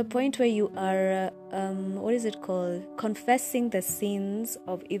to the point where you are, confessing the sins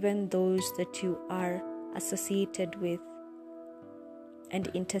of even those that you are associated with and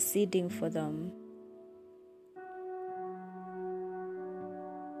interceding for them.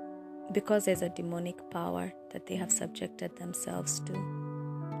 Because there's a demonic power that they have subjected themselves to.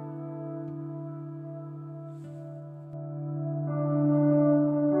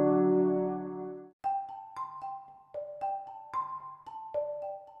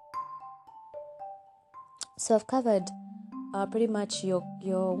 So I've covered pretty much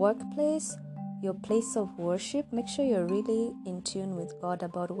your workplace, your place of worship. Make sure you're really in tune with God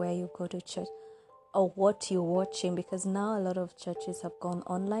about where you go to church or what you're watching, because now a lot of churches have gone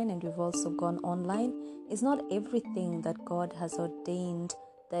online and we've also gone online. It's not everything that God has ordained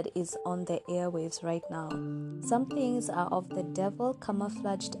that is on the airwaves right now. Some things are of the devil,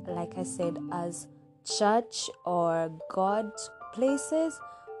 camouflaged, like I said, as church or God places,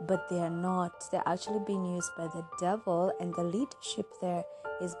 but they are not. They're actually being used by the devil, and the leadership there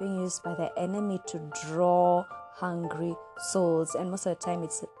is being used by the enemy to draw hungry souls. And most of the time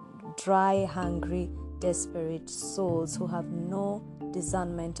it's dry, hungry, desperate souls who have no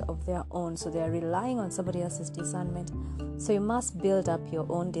discernment of their own. So they are relying on somebody else's discernment. So you must build up your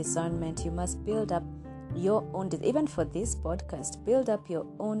own discernment. You must build up your own, even for this podcast, build up your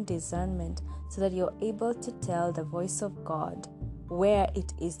own discernment so that you're able to tell the voice of God where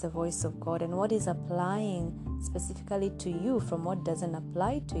it is the voice of God and what is applying specifically to you from what doesn't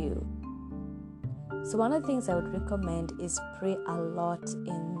apply to you. So one of the things I would recommend is pray a lot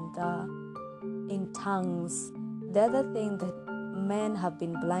in tongues. The other thing that men have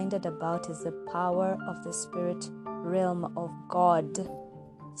been blinded about is the power of the spirit realm of God.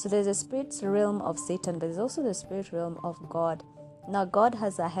 So there's a spirit realm of Satan, but there's also the spirit realm of God. Now, God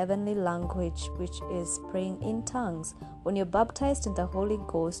has a heavenly language, which is praying in tongues. When you're baptized in the Holy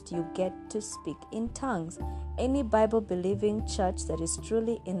Ghost, you get to speak in tongues. Any Bible-believing church that is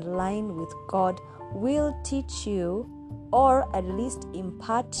truly in line with God will teach you, or at least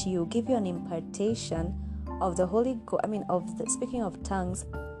impart you, give you an impartation of the Holy Ghost, of the speaking of tongues,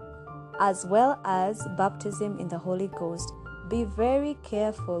 as well as baptism in the Holy Ghost. Be very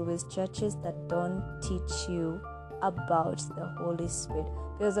careful with churches that don't teach you about the Holy Spirit,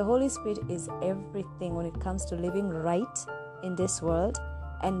 because the Holy Spirit is everything when it comes to living right in this world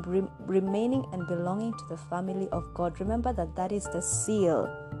and remaining and belonging to the family of God. Remember that is the seal.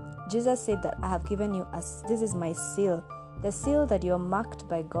 Jesus said that I have given you this is my seal. The seal that you're marked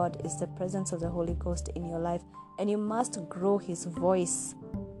by God is the presence of the Holy Ghost in your life, and you must grow His voice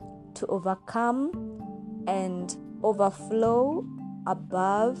to overcome and overflow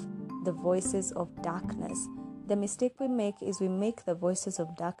above the voices of darkness. The mistake we make is we make the voices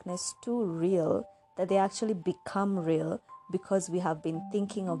of darkness too real, that they actually become real because we have been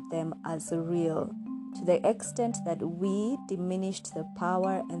thinking of them as real, to the extent that we diminished the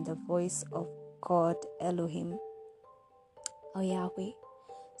power and the voice of God, Elohim, or Yahweh.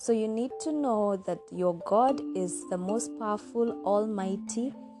 So you need to know that your God is the most powerful,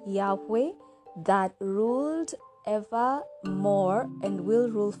 almighty Yahweh that ruled evermore and will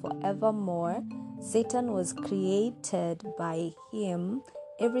rule forevermore. Satan was created by Him.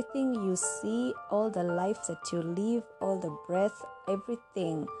 Everything you see, all the life that you live, all the breath,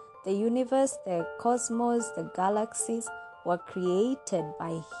 everything, the universe, the cosmos, the galaxies were created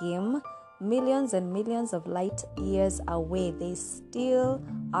by Him. Millions and millions of light years away, they still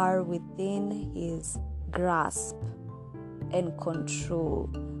are within His grasp and control.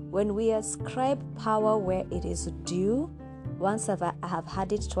 When we ascribe power where it is due, once I have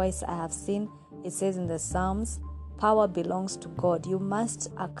had it, twice I have seen, it says in the Psalms, power belongs to God. You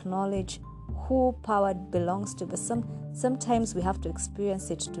must acknowledge who power belongs to, but sometimes we have to experience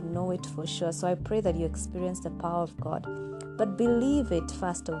it to know it for sure. So I pray that you experience the power of God, but believe it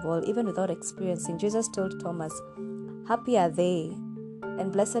first of all, even without experiencing. Jesus told Thomas, happy are they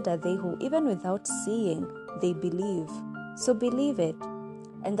and blessed are they who, even without seeing, they believe. So believe it.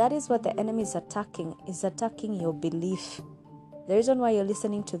 And that is what the enemy is attacking your belief. The reason why you're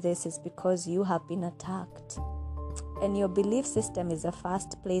listening to this is because you have been attacked. And your belief system is the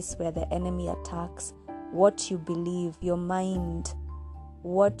first place where the enemy attacks what you believe, your mind,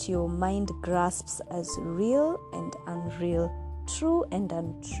 what your mind grasps as real and unreal, true and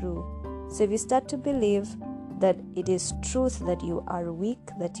untrue. So if you start to believe that it is truth that you are weak,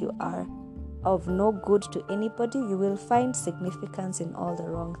 that you are of no good to anybody, you will find significance in all the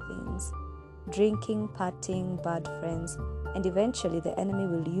wrong things. Drinking, partying, bad friends, and eventually the enemy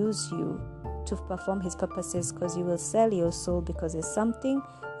will use you to perform his purposes, because you will sell your soul because there's something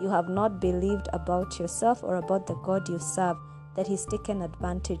you have not believed about yourself or about the God you serve that he's taken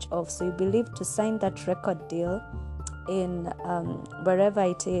advantage of. So you believe to sign that record deal in wherever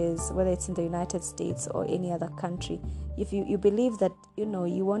it is, whether it's in the United States or any other country. If you believe that you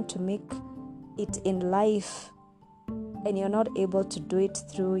want to make it in life, and you're not able to do it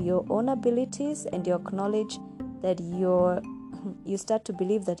through your own abilities, and you acknowledge that you start to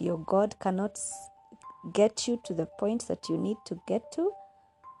believe that your God cannot get you to the point that you need to get to.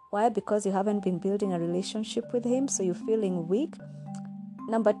 Why? Because you haven't been building a relationship with him, so you're feeling weak.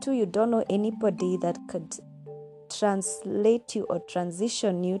 Number two, you don't know anybody that could translate you or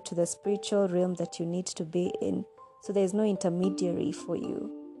transition you to the spiritual realm that you need to be in. So there's no intermediary for you.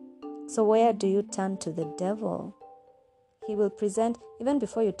 So where do you turn to? The devil. He will present, even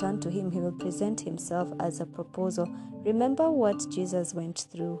before you turn to him, he will present himself as a proposal. Remember what Jesus went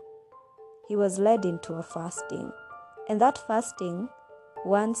through. He was led into a fasting. And that fasting,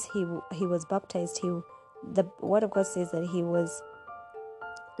 once he was baptized, the word of God says that he was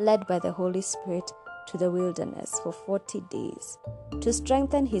led by the Holy Spirit to the wilderness for 40 days to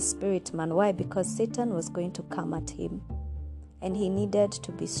strengthen his spirit man. Why? Because Satan was going to come at him and he needed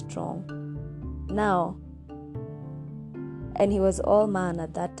to be strong. Now, and he was all man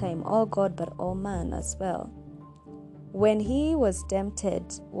at that time, all God but all man as well. When he was tempted,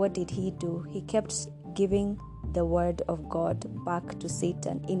 what did he do? He kept giving the word of God back to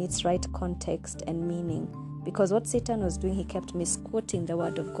Satan in its right context and meaning. Because what Satan was doing, he kept misquoting the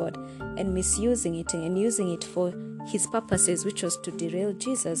word of God and misusing it and using it for his purposes, which was to derail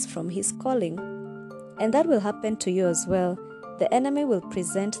Jesus from his calling. And that will happen to you as well. The enemy will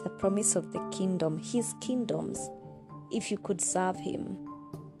present the promise of the kingdom, his kingdoms, if you could serve him.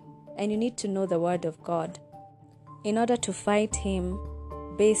 And you need to know the word of God in order to fight him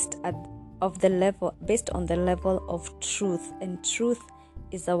based on the level of truth. And truth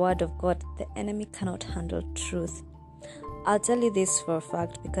is the word of God. The enemy cannot handle truth. I'll tell you this for a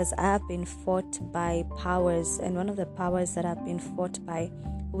fact because I have been fought by powers, and one of the powers that I've been fought by,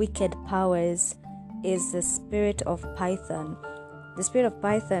 wicked powers, is the spirit of Python. The spirit of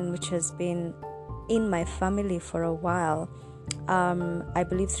Python, which has been in my family for a while, I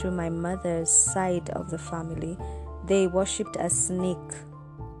believe through my mother's side of the family, they worshipped a snake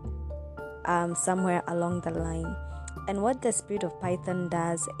somewhere along the line. And what the spirit of Python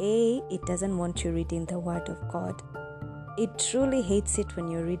does, it doesn't want you reading the word of God. It truly hates it when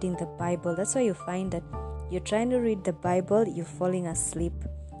you're reading the Bible. That's why you find that you're trying to read the Bible, you're falling asleep,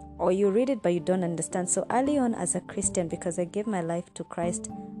 or you read it but you don't understand. So early on as a Christian, because I gave my life to Christ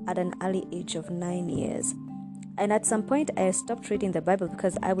at an early age of 9 years, and at some point I stopped reading the Bible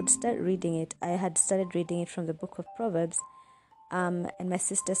because I would start reading it. I had started reading it from the book of Proverbs, and my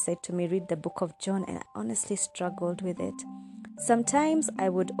sister said to me, read the book of John, and I honestly struggled with it. Sometimes I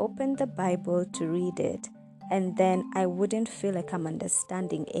would open the Bible to read it, and then I wouldn't feel like I'm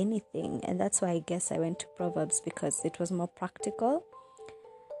understanding anything, and that's why I guess I went to Proverbs, because it was more practical.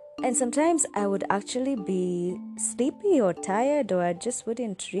 And sometimes I would actually be sleepy or tired, or I just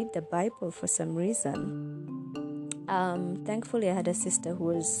wouldn't read the Bible for some reason. Thankfully, I had a sister who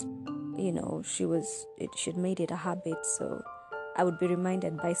was, she'd made it a habit, so I would be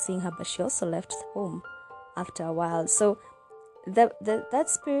reminded by seeing her, but she also left home after a while. So that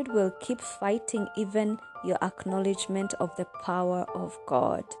spirit will keep fighting even your acknowledgement of the power of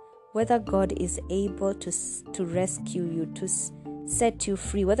God, whether God is able to rescue you, to set you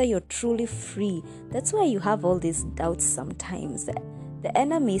free, whether you're truly free. That's why you have all these doubts sometimes. The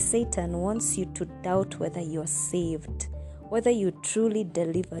enemy, Satan, wants you to doubt whether you're saved, whether you're truly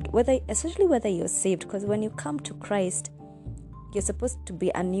delivered, especially whether you're saved, because when you come to Christ, you're supposed to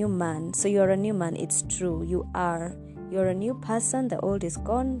be a new man. So you're a new man. It's true. You're a new person. The old is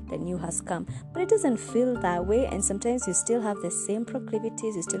gone, the new has come. But it doesn't feel that way. And sometimes you still have the same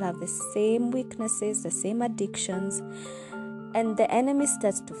proclivities. You still have the same weaknesses, the same addictions. And the enemy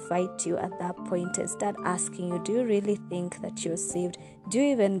starts to fight you at that point and start asking you, do you really think that you're saved? Do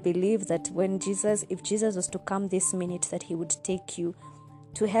you even believe that if Jesus was to come this minute, that he would take you?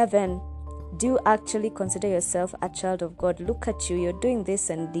 to heaven, do you actually consider yourself a child of God? Look at you, you're doing this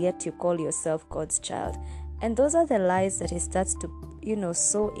and yet you call yourself God's child. And those are the lies that he starts to,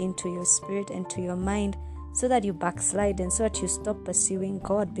 sow into your spirit and to your mind, so that you backslide and so that you stop pursuing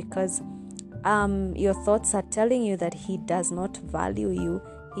God, because your thoughts are telling you that he does not value you,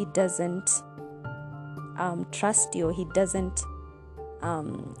 he doesn't trust you, he doesn't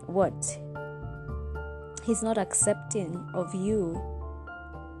he's not accepting of you.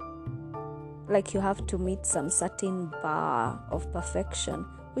 Like you have to meet some certain bar of perfection,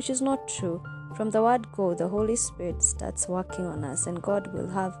 which is not true. From the word go, the Holy Spirit starts working on us, and God will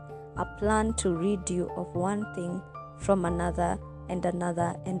have a plan to rid you of one thing from another and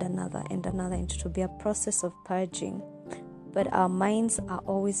another and another and another, and to be a process of purging. But our minds are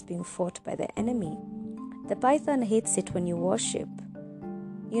always being fought by the enemy. The python hates it when you worship.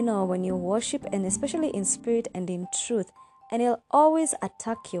 When you worship, and especially in spirit and in truth, and he'll always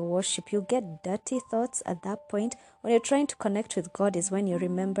attack your worship. You'll get dirty thoughts at that point. When you're trying to connect with God is when you're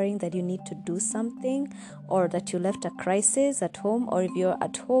remembering that you need to do something, or that you left a crisis at home, or if you're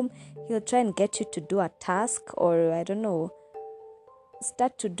at home, he'll try and get you to do a task, or I don't know,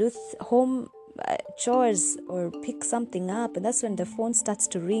 start to do home chores or pick something up, and that's when the phone starts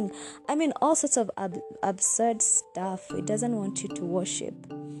to ring. All sorts of absurd stuff. He doesn't want you to worship.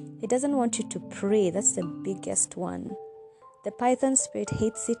 He doesn't want you to pray. That's the biggest one. The python spirit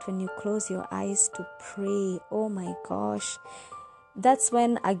hates it when you close your eyes to pray. Oh my gosh. That's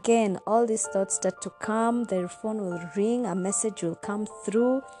when, again, all these thoughts start to come. The phone will ring, a message will come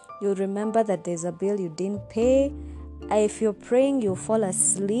through. You'll remember that there's a bill you didn't pay. If you're praying, you'll fall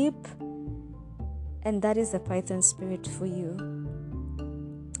asleep. And that is the python spirit for you.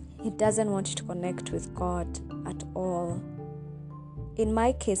 He doesn't want you to connect with God at all. In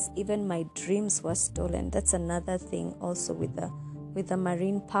my case, even my dreams were stolen. That's another thing also with the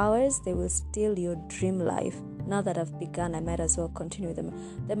marine powers. They will steal your dream life. Now that I've begun, I might as well continue with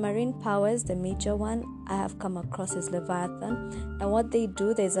them. The marine powers, the major one I have come across is Leviathan. And what they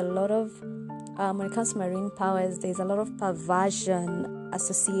do, there's a lot of, when it comes to marine powers, there's a lot of perversion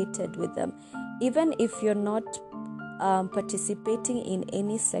associated with them. Even if you're not participating in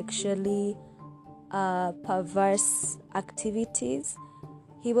any sexually perverse activities,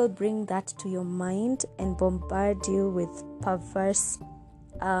 he will bring that to your mind and bombard you with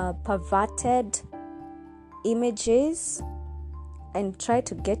perverted images and try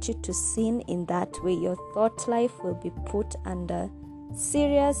to get you to sin in that way. Your thought life will be put under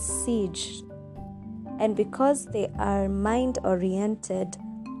serious siege. And because they are mind-oriented,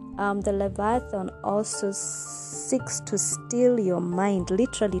 the Leviathan also seeks to steal your mind,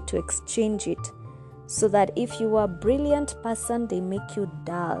 literally to exchange it. So that if you are a brilliant person, they make you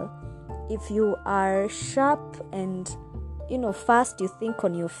dull. If you are sharp and, fast, you think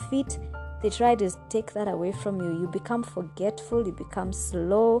on your feet, they try to take that away from you. You become forgetful, you become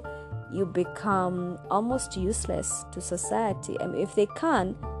slow, you become almost useless to society. If they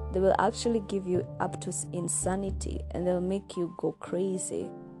can, they will actually give you up to insanity, and they'll make you go crazy.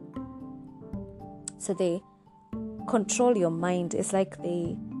 So they control your mind. It's like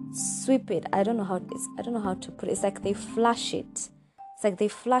they sweep it. I don't know how to put it. It's like they flush it. It's like they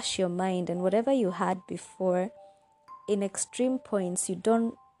flush your mind, and whatever you had before, in extreme points, you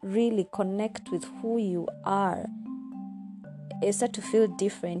don't really connect with who you are. You start to feel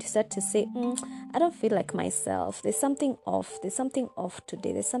different. You start to say, I don't feel like myself. There's something off. There's something off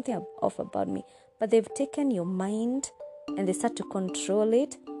today. There's something off about me. But they've taken your mind and they start to control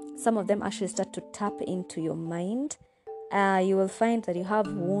it. Some of them actually start to tap into your mind. You will find that you have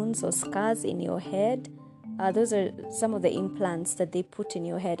wounds or scars in your head. Those are some of the implants that they put in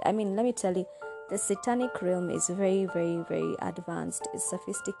your head. Let me tell you, the satanic realm is very, very, very advanced. It's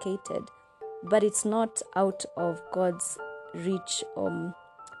sophisticated, but it's not out of God's reach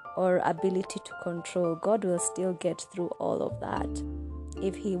or ability to control. God will still get through all of that.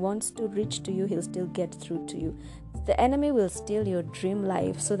 If he wants to reach to you, he'll still get through to you. The enemy will steal your dream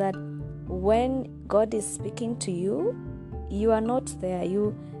life so that when God is speaking to you, you are not there.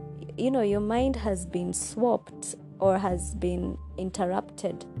 Your mind has been swapped or has been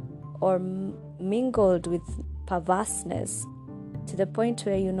interrupted or mingled with perverseness to the point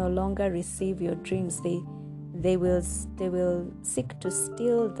where you no longer receive your dreams. They will seek to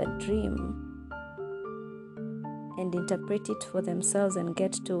steal the dream and interpret it for themselves and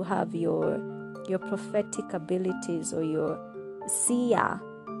get to have your prophetic abilities or your seer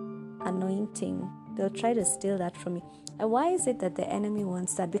anointing. They'll try to steal that from you. And why is it that the enemy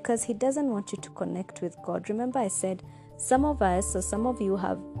wants that? Because he doesn't want you to connect with God. Remember I said some of us or some of you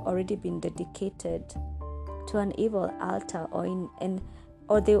have already been dedicated to an evil altar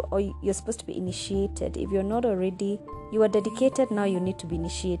or you're supposed to be initiated. If you're not already, you are dedicated, now you need to be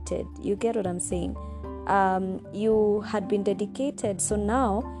initiated. You get what I'm saying? You had been dedicated, so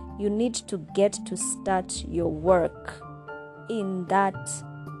now you need to get to start your work in that,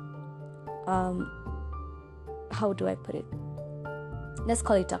 how do I put it? Let's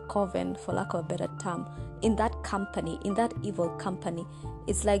call it a coven, for lack of a better term. In that company, in that evil company,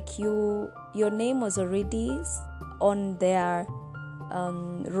 it's like your name was already on their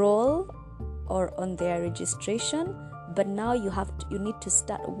roll or on their registration, but now you need to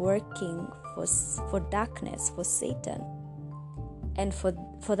start working for darkness, for Satan. And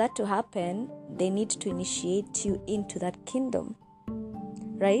for that to happen, they need to initiate you into that kingdom,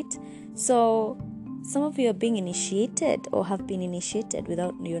 right? So some of you are being initiated or have been initiated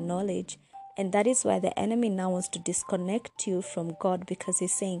without your knowledge, and that is why the enemy now wants to disconnect you from God, because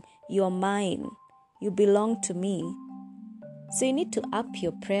he's saying, you're mine, you belong to me. So you need to up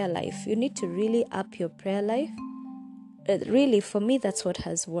your prayer life. You need to really up your prayer life. Really, for me, that's what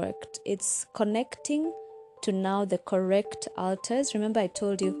has worked. It's connecting to now the correct altars. Remember, I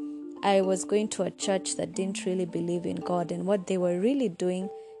told you I was going to a church that didn't really believe in God, and what they were really doing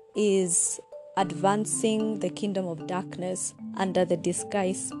is advancing the kingdom of darkness under the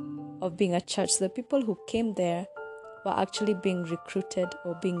disguise of being a church. So the people who came there were actually being recruited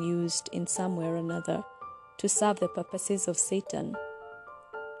or being used in some way or another to serve the purposes of Satan.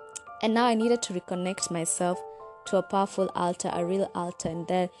 And now I needed to reconnect myself to a powerful altar, a real altar. And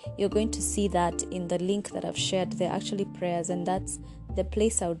then you're going to see that in the link that I've shared. They're actually prayers, and that's the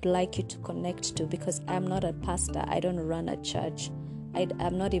place I would like you to connect to, because I'm not a pastor. I don't run a church.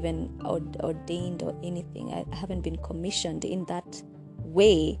 I'm not even ordained or anything. I haven't been commissioned in that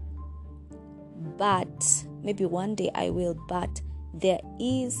way. But maybe one day I will. But there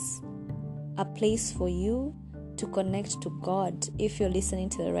is a place for you to connect to God if you're listening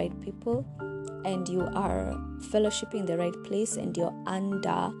to the right people and you are fellowshipping the right place and you're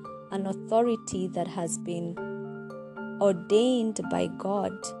under an authority that has been ordained by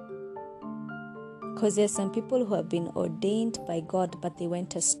God. Because there's some people who have been ordained by God but they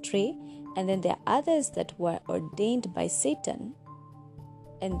went astray, and then there are others that were ordained by Satan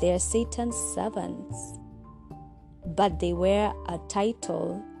and they're Satan's servants, but they wear a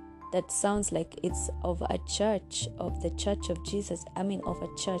title that sounds like it's of a church, of the Church of Jesus. Of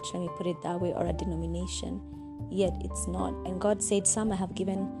a church, let me put it that way, or a denomination. Yet it's not. And God said, some I have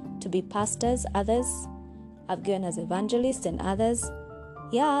given to be pastors, others I've given as evangelists, and others,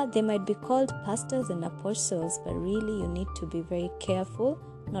 they might be called pastors and apostles, but really you need to be very careful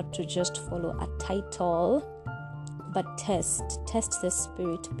not to just follow a title, but test the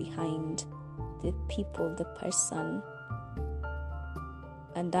spirit behind the people, the person.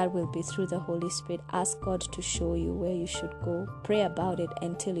 And that will be through the Holy Spirit. Ask God to show you where you should go. Pray about it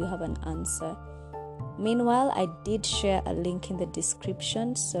until you have an answer. Meanwhile, I did share a link in the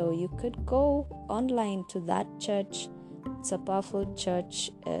description, so you could go online to that church. It's a powerful church.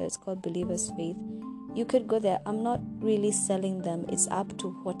 It's called Believers Faith. You could go there. I'm not really selling them. It's up to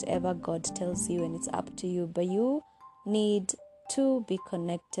whatever God tells you, and it's up to you. But you need to be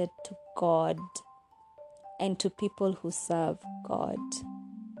connected to God and to people who serve God.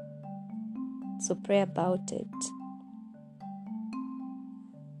 So pray about it.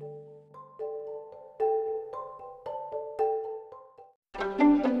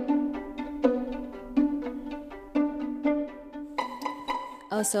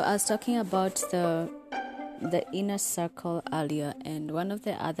 Also, I was talking about the inner circle earlier, and one of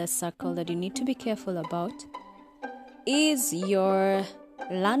the other circle that you need to be careful about is your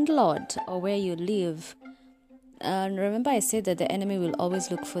landlord or where you live. And remember, I said that the enemy will always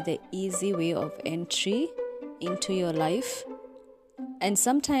look for the easy way of entry into your life. And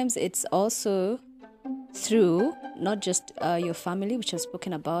sometimes it's also through not just your family, which I've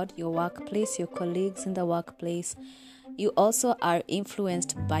spoken about, your workplace, your colleagues in the workplace. You also are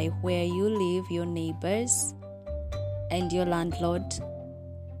influenced by where you live, your neighbors, and your landlord.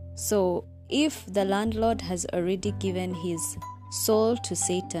 So if the landlord has already given his soul to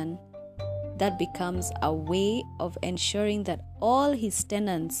Satan, that becomes a way of ensuring that all his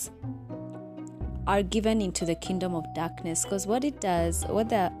tenants are given into the kingdom of darkness. Because what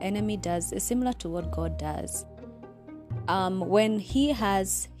the enemy does is similar to what God does. When he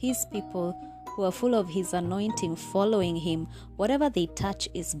has his people who are full of his anointing following him, whatever they touch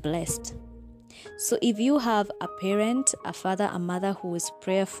is blessed. So if you have a parent, a father, a mother who is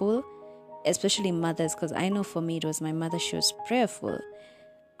prayerful, especially mothers, because I know for me it was my mother, she was prayerful.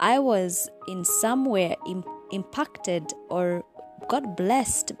 I was in some way impacted or got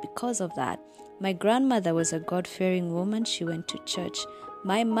blessed because of that. My grandmother was a God-fearing woman. She went to church.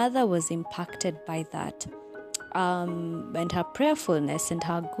 My mother was impacted by that. And her prayerfulness and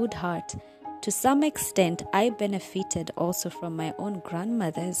her good heart. To some extent, I benefited also from my own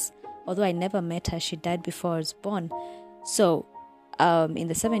grandmother's, although I never met her. She died before I was born. So, in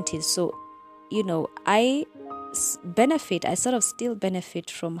the 70s. So, I sort of still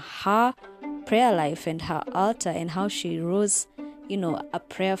benefit from her prayer life and her altar and how she rose, a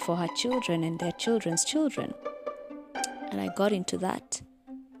prayer for her children and their children's children. And I got into that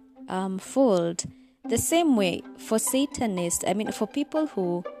fold. The same way for Satanists, for people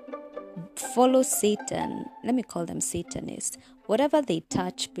who follow Satan, let me call them Satanists, whatever they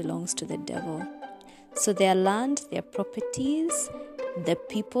touch belongs to the devil. So their land, their properties, the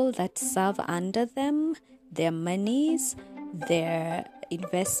people that serve under them, their monies, their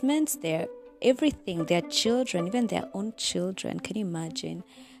investments, their everything, their children, even their own children. Can you imagine?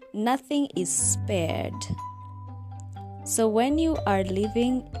 Nothing is spared. So when you are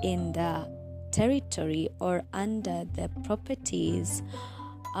living in the territory or under the properties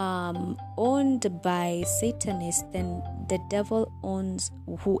owned by Satanists, then the devil owns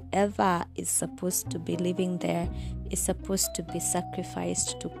whoever is supposed to be living there, is supposed to be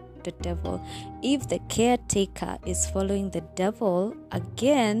sacrificed to the devil. If the caretaker is following the devil,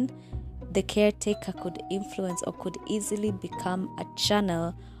 again, the caretaker could influence or could easily become a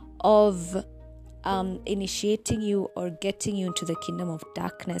channel of initiating you or getting you into the kingdom of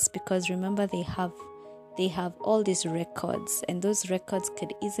darkness, because remember they have all these records, and those records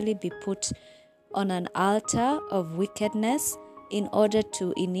could easily be put on an altar of wickedness in order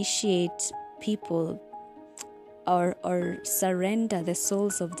to initiate people or surrender the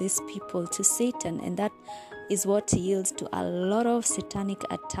souls of these people to Satan. And that is what yields to a lot of satanic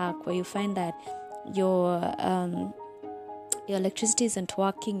attack, where you find that your electricity isn't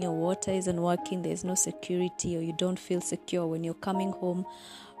working, your water isn't working, there's no security, or you don't feel secure when you're coming home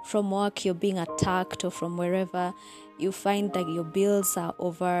from work, you're being attacked, or from wherever. You find that your bills are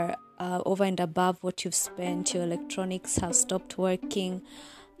over and above what you've spent, your electronics have stopped working,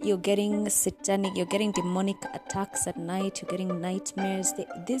 you're getting demonic attacks at night, you're getting nightmares.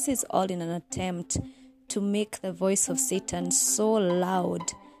 This is all in an attempt to make the voice of Satan so loud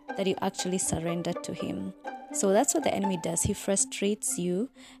that you actually surrender to him. So that's what the enemy does. He frustrates you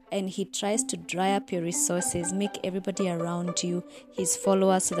and he tries to dry up your resources, make everybody around you his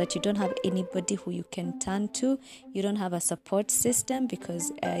followers, so that you don't have anybody who you can turn to. You don't have a support system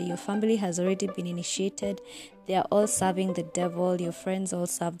because your family has already been initiated. They are all serving the devil. Your friends all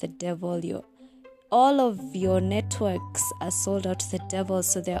serve the devil. All of your networks are sold out to the devil,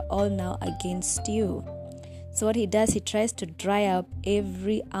 so they're all now against you. So what he does, he tries to dry up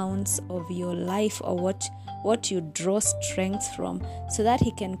every ounce of your life, or what you draw strength from, so that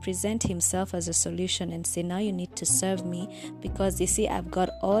he can present himself as a solution and say, now you need to serve me, because you see, I've got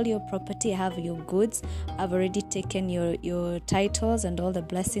all your property, I have your goods, I've already taken your titles and all the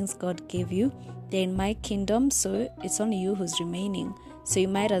blessings God gave you. They're in my kingdom, so it's only you who's remaining. So you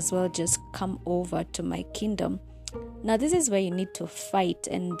might as well just come over to my kingdom. Now, this is where you need to fight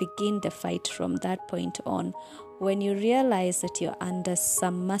and begin the fight from that point on. When you realize that you're under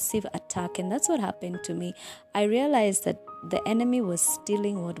some massive attack, and that's what happened to me. I realized that the enemy was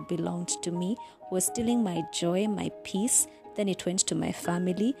stealing what belonged to me, was stealing my joy, my peace. Then it went to my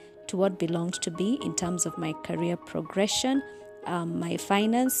family, to what belonged to me in terms of my career progression, my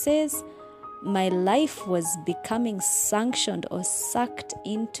finances. My life was becoming sanctioned or sucked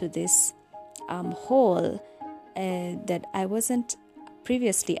into this hole that I wasn't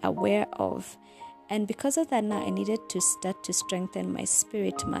previously aware of. And because of that, now I needed to start to strengthen my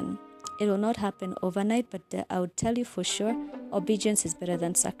spirit, man. It will not happen overnight, but I would tell you for sure, obedience is better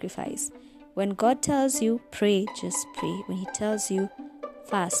than sacrifice. When God tells you pray, just pray. When he tells you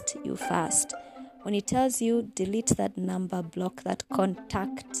fast, you fast. When he tells you delete that number, block that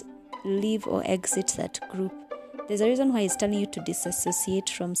contact, leave or exit that group, there's a reason why he's telling you to disassociate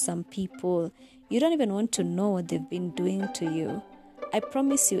from some people. You don't even want to know what they've been doing to you. I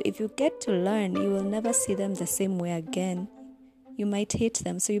promise you, if you get to learn, you will never see them the same way again. You might hate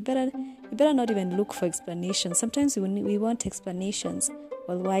them, so you better not even look for explanations. Sometimes we want explanations.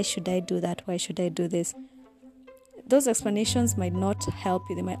 Well, why should I do that? Why should I do this? Those explanations might not help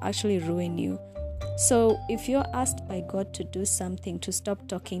you. They might actually ruin you. So if you're asked by God to do something, to stop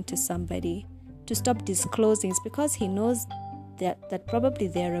talking to somebody, to stop disclosing, it's because he knows that probably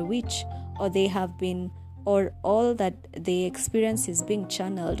they're a witch, or they have been, or all that they experience is being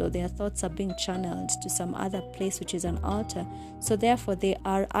channeled, or their thoughts are being channeled to some other place, which is an altar. So therefore they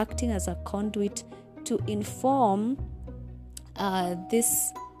are acting as a conduit to inform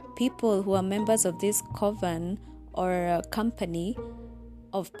these people who are members of this coven or a company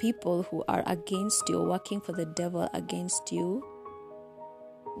of people who are against you, working for the devil against you,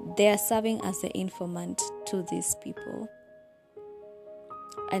 they are serving as the informant to these people.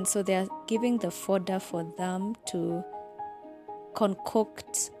 And so they are giving the fodder for them to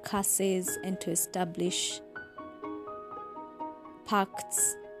concoct curses and to establish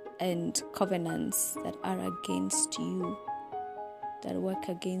pacts and covenants that are against you, that work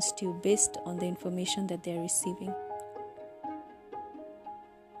against you based on the information that they're receiving.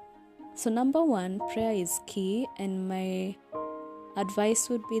 So number one, prayer is key, and my advice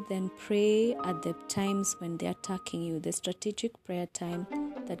would be then pray at the times when they're attacking you. The strategic prayer time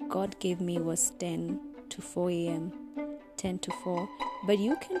that God gave me was 10 to 4 a.m., 10 to 4. But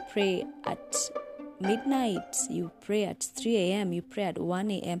you can pray at midnight, you pray at 3 a.m., you pray at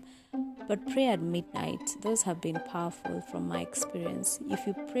 1 a.m., but pray at midnight. Those have been powerful from my experience.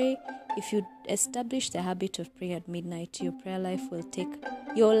 If you establish the habit of praying at midnight, your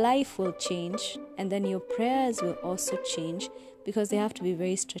life will change, and then your prayers will also change, because they have to be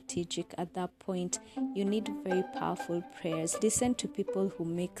very strategic. At that point, you need very powerful prayers. Listen to people who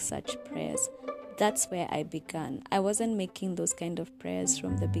make such prayers. That's where I began. I wasn't making those kind of prayers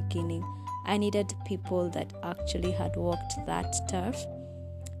from the beginning. I needed people that actually had walked that turf,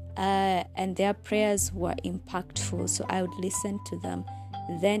 and their prayers were impactful, so I would listen to them.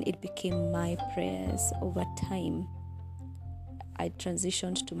 Then it became my prayers. Over time, I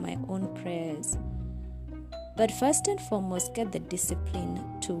transitioned to my own prayers. But first and foremost, get the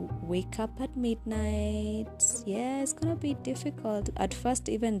discipline to wake up at midnight. Yeah, it's going to be difficult. At first,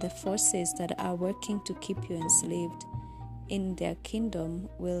 even the forces that are working to keep you enslaved in their kingdom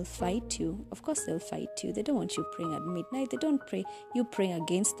will fight you. Of course, they'll fight you. They don't want you praying at midnight. They don't pray you praying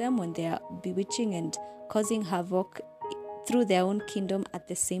against them when they are bewitching and causing havoc through their own kingdom at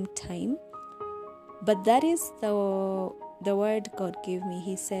the same time. But that is the word God gave me.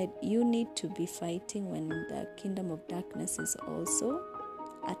 He said, you need to be fighting when the kingdom of darkness is also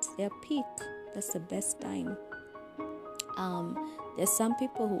at their peak. That's the best time. There's some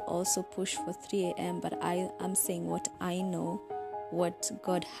people who also push for 3 a.m., but I'm saying what I know, what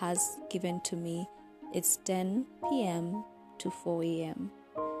God has given to me. It's 10 p.m. to 4 a.m.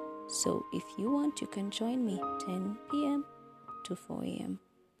 So if you want, you can join me 10 p.m. to 4 a.m.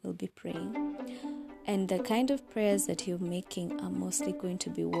 We'll be praying. And the kind of prayers that you're making are mostly going to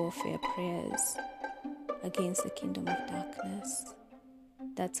be warfare prayers against the kingdom of darkness.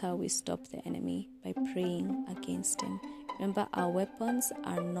 That's how we stop the enemy, by praying against him. Remember, our weapons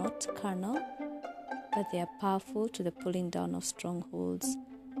are not carnal, but they are powerful to the pulling down of strongholds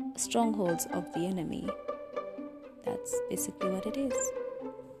of the enemy. That's basically what it is.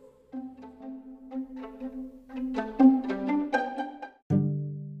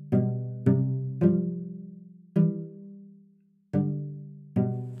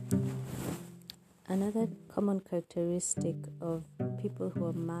 Another common characteristic of people who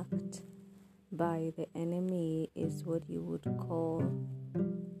are marked by the enemy is what you would call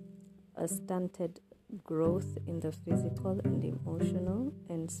a stunted growth in the physical and emotional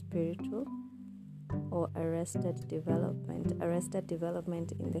and spiritual, or arrested development. Arrested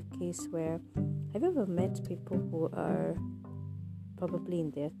development in the case where, have you ever met people who are probably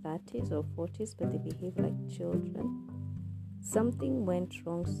in their 30s or 40s, but they behave like children? Something went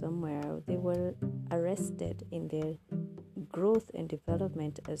wrong somewhere. They were arrested in their growth and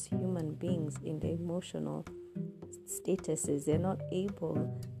development as human beings in their emotional statuses. They're not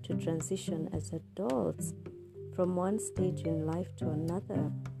able to transition as adults from one stage in life to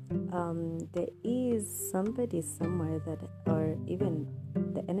another. There is somebody somewhere that, or even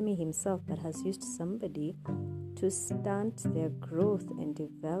the enemy himself, that has used somebody to stunt their growth and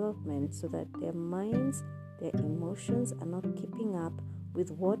development so that their minds, their emotions are not keeping up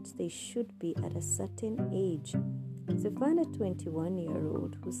with what they should be at a certain age. So find a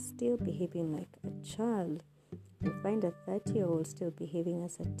 21-year-old who's still behaving like a child, and find a 30-year-old still behaving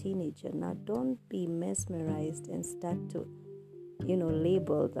as a teenager. Now, don't be mesmerized and start to,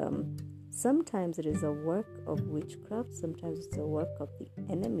 label them. Sometimes it is a work of witchcraft. Sometimes it's a work of the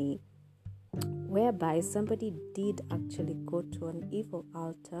enemy, whereby somebody did actually go to an evil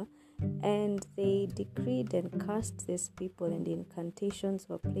altar and they decreed and cursed these people, and the incantations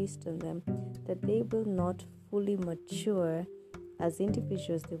were placed on them that they will not fully mature as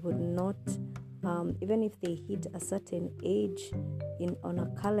individuals. They would not, even if they hit a certain age on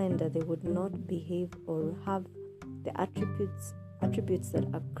a calendar, they would not behave or have the attributes that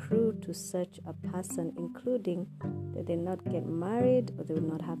accrue to such a person, including that they not get married or they will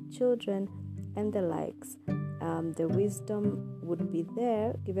not have children and the likes. the wisdom would be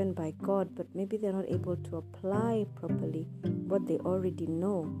there given by God, but maybe they're not able to apply properly what they already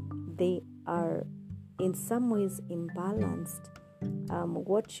know. They are in some ways imbalanced.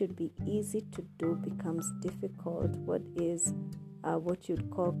 What should be easy to do becomes difficult. What is what you'd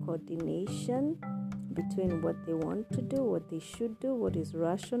call coordination between what they want to do, what they should do, what is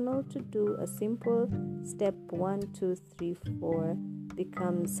rational to do, a simple step 1, 2, 3, 4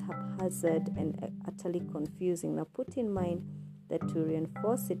 becomes haphazard and utterly confusing. Now put in mind that to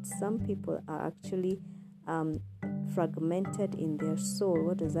reinforce it, some people are actually fragmented in their soul.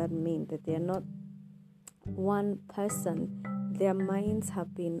 What does that mean? That they are not one person. Their minds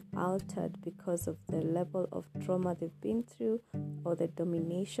have been altered because of the level of trauma they've been through or the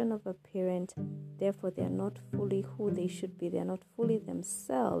domination of a parent. Therefore, they are not fully who they should be. They are not fully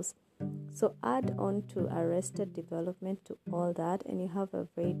themselves. So add on to arrested development to all that, and you have a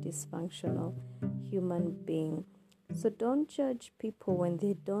very dysfunctional human being. So don't judge people when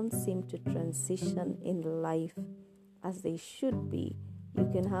they don't seem to transition in life as they should be. You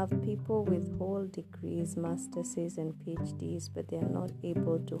can have people with whole degrees, master's and PhDs, but they are not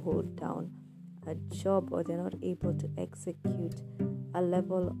able to hold down a job, or they're not able to execute a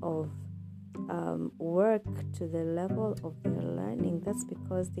level of work to the level of their learning. That's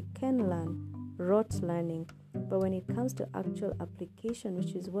because they can learn, rote learning. But when it comes to actual application,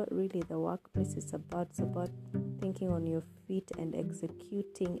 which is what really the workplace is about, it's about thinking on your feet and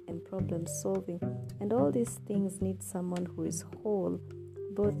executing and problem solving. And all these things need someone who is whole,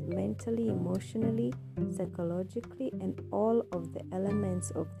 both mentally, emotionally, psychologically, and all of the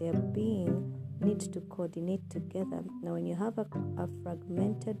elements of their being need to coordinate together. Now, when you have a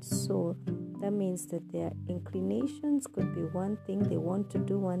fragmented soul, that means that their inclinations could be one thing, they want to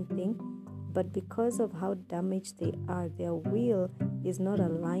do one thing, but because of how damaged they are, their will is not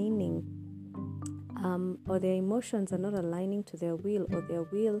aligning, or their emotions are not aligning to their will, or their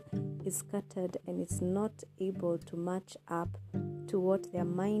will is scattered and it's not able to match up to what their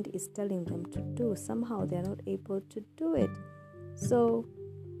mind is telling them to do. Somehow they're not able to do it. So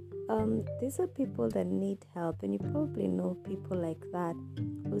these are people that need help, and you probably know people like that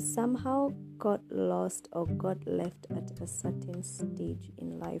who somehow got lost or got left at a certain stage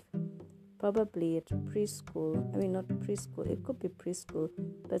in life. Probably at preschool. Not preschool, it could be preschool,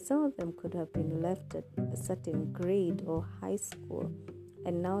 but some of them could have been left at a certain grade or high school,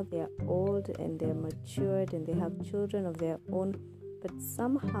 and now they're old and they're matured and they have children of their own, but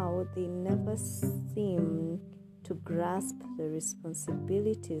somehow they never seem to grasp the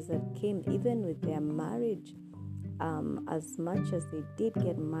responsibilities that came even with their marriage. As much as they did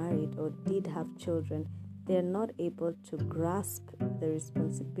get married or did have children, they're not able to grasp the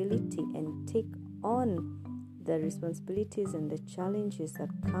responsibility and take on the responsibilities and the challenges that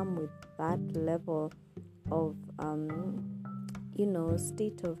come with that level of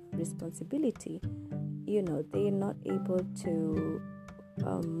state of responsibility. They're not able to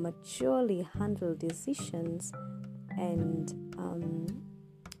maturely handle decisions and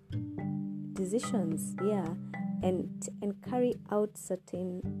and carry out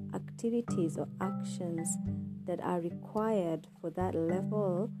certain activities or actions that are required for that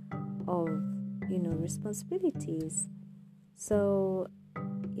level of responsibilities. So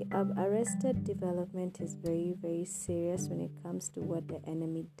arrested development is very, very serious when it comes to what the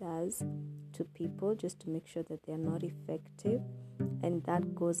enemy does to people, just to make sure that they are not effective. And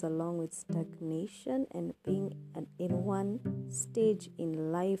that goes along with stagnation and being in one stage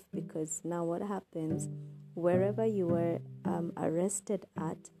in life, because now what happens, wherever you were arrested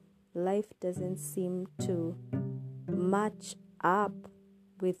at, life doesn't seem to match up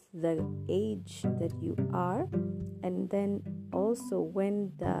with the age that you are. And then also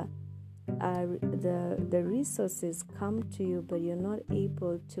when the resources come to you but you're not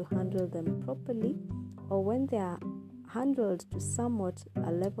able to handle them properly, or when they are handled to somewhat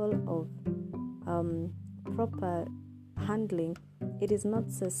a level of proper handling, it is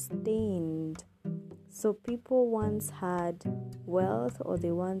not sustained. So people once had wealth, or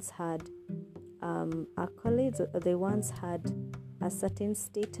they once had accolades, or they once had a certain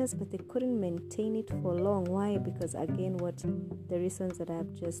status, but they couldn't maintain it for long. Why? Because again, what the reasons that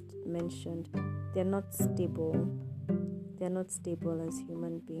I've just mentioned, they're not stable. They're not stable as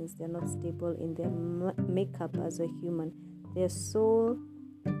human beings. They're not stable in their makeup as a human. Their soul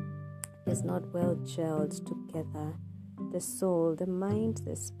is not well gelled together. The soul, the mind,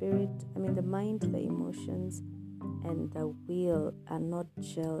 the spirit, the mind, the emotions, and the will are not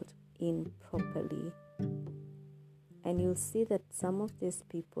gelled in properly. And you'll see that some of these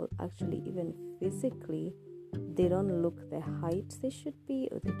people actually, even physically, they don't look the height they should be,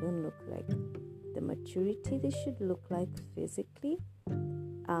 or they don't look like the maturity they should look like physically.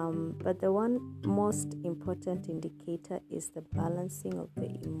 But the one most important indicator is the balancing of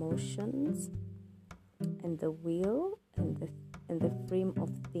the emotions and the will and the frame of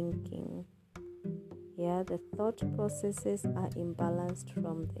thinking. Yeah, the thought processes are imbalanced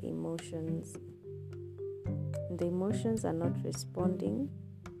from the emotions. The emotions are not responding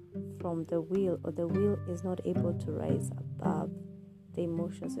from the will, or the will is not able to rise above the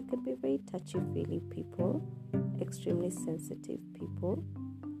emotions. It could be very touchy-feely people, extremely sensitive people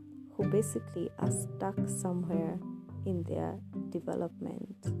who basically are stuck somewhere in their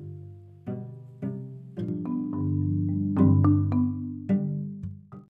development.